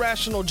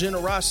irrational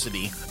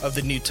generosity of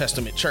the New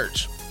Testament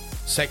church.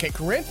 2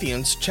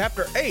 Corinthians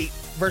chapter 8,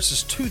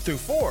 verses 2 through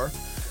 4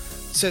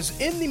 says,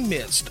 in the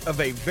midst of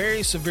a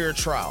very severe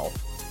trial,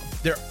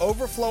 their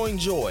overflowing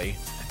joy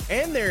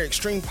and their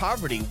extreme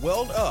poverty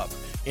welled up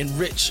in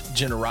rich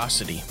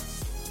generosity.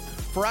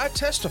 For I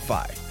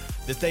testify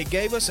that they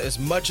gave us as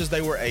much as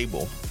they were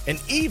able,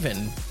 and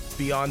even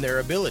beyond their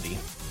ability.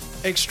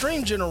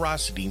 Extreme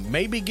generosity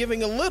may be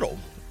giving a little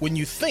when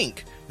you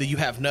think that you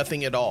have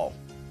nothing at all.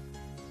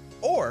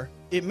 Or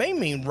it may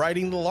mean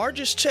writing the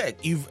largest check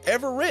you've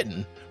ever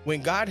written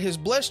when God has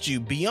blessed you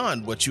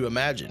beyond what you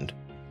imagined.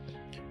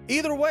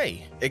 Either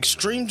way,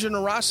 extreme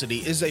generosity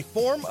is a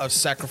form of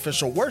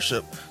sacrificial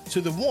worship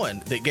to the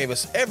one that gave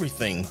us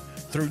everything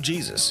through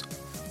Jesus.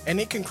 And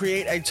it can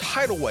create a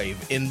tidal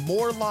wave in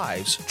more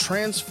lives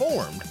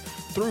transformed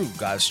through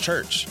God's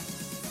church.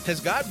 Has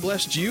God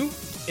blessed you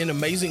in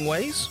amazing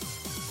ways?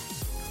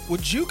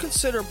 Would you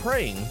consider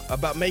praying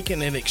about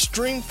making an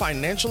extreme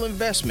financial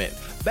investment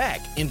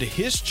back into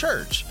His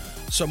church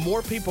so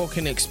more people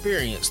can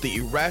experience the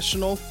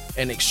irrational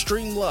and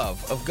extreme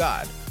love of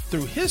God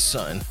through His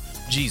Son,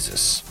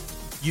 Jesus?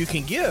 You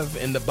can give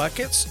in the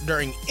buckets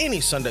during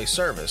any Sunday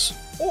service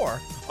or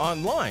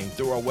online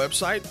through our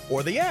website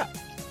or the app.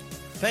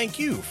 Thank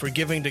you for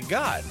giving to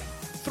God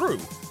through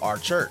our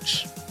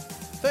church.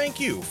 Thank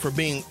you for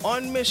being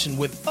on mission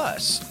with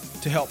us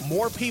to help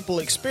more people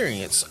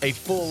experience a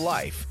full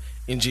life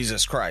in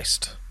Jesus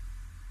Christ.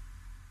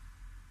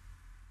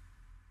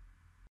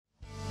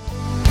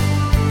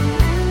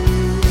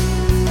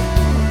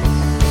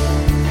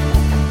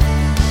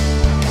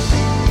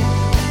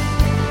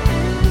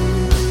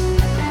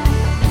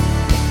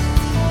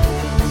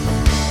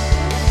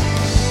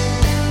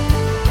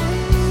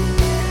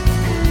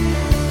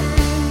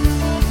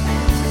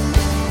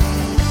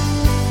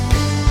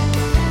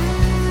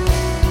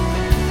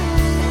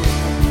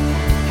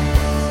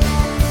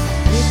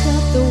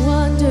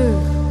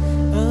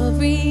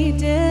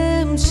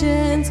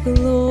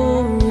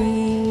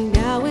 Glory.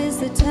 Now is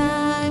the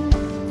time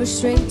for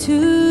strength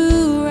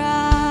to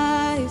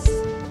rise.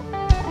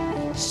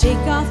 Shake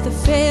off the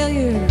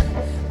failure.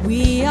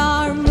 We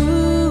are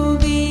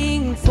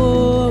moving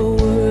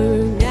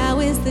forward. Now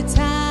is the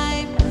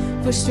time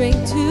for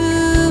strength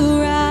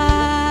to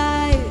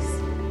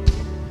rise.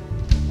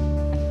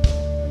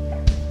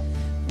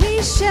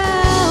 We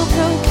shall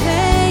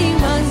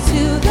proclaim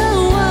unto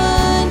the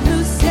one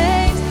who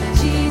saves,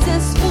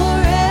 Jesus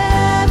forever.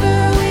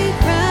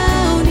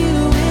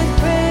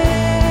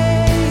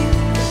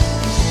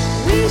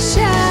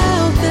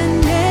 Shout the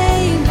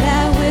name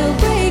that will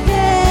break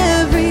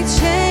every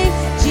chain.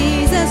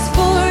 Jesus,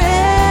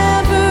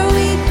 forever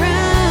we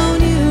crown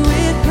you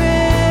with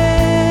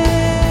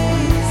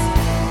praise.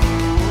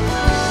 Oh.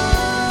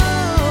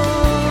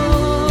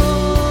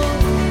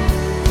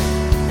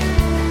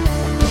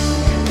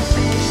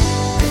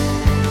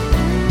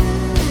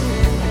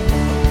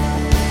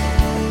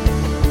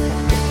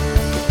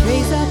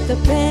 Raise up the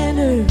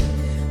banner.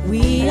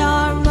 We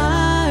are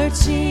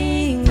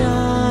marching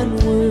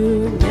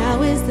onward.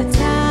 Now is the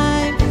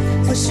time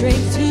for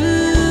strength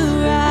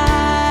to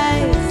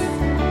rise.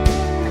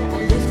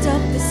 Lift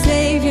up the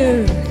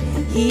Savior.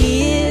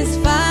 He is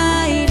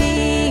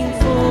fighting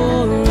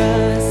for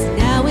us.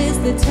 Now is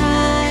the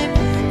time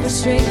for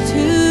strength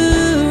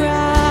to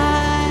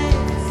rise.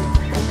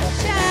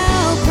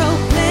 Shall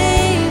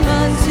proclaim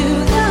unto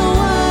the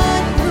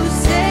one who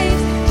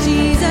saves,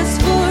 Jesus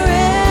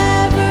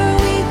forever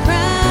we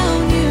crown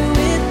you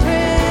with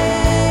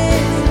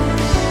praise.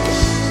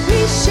 We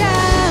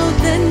shout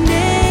the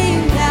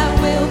name that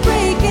will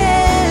break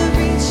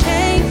every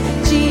chain.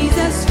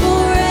 Jesus,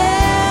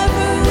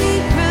 forever we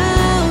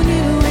crown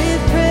you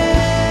with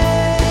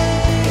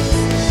praise.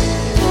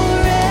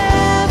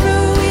 Forever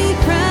we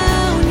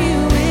crown you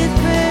with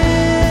praise.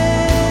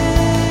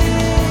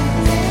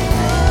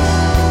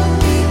 Oh,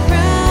 we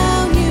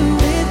crown you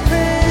with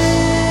praise.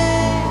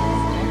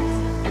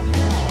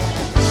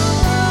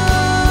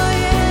 Oh,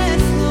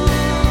 yes,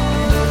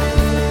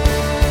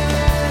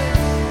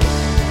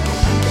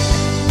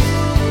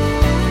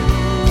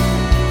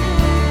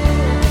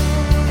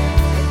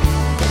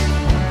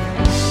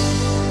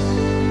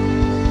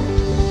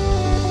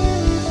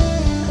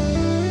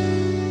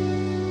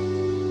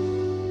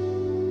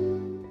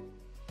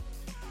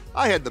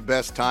 I had the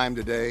best time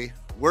today,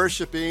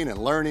 worshiping and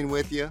learning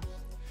with you.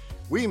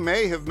 We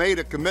may have made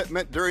a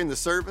commitment during the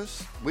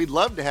service. We'd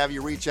love to have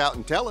you reach out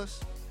and tell us.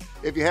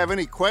 If you have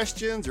any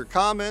questions or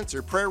comments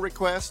or prayer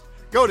requests,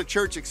 go to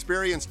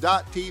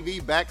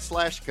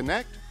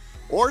churchexperience.tv/connect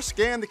or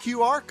scan the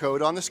QR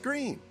code on the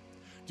screen. Do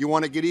you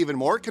want to get even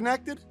more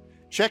connected?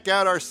 Check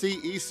out our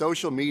CE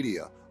social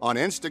media on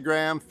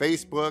Instagram,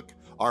 Facebook,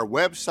 our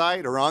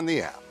website, or on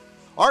the app.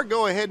 Or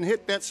go ahead and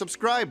hit that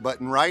subscribe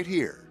button right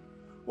here.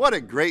 What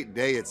a great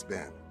day it's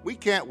been. We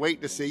can't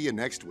wait to see you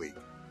next week.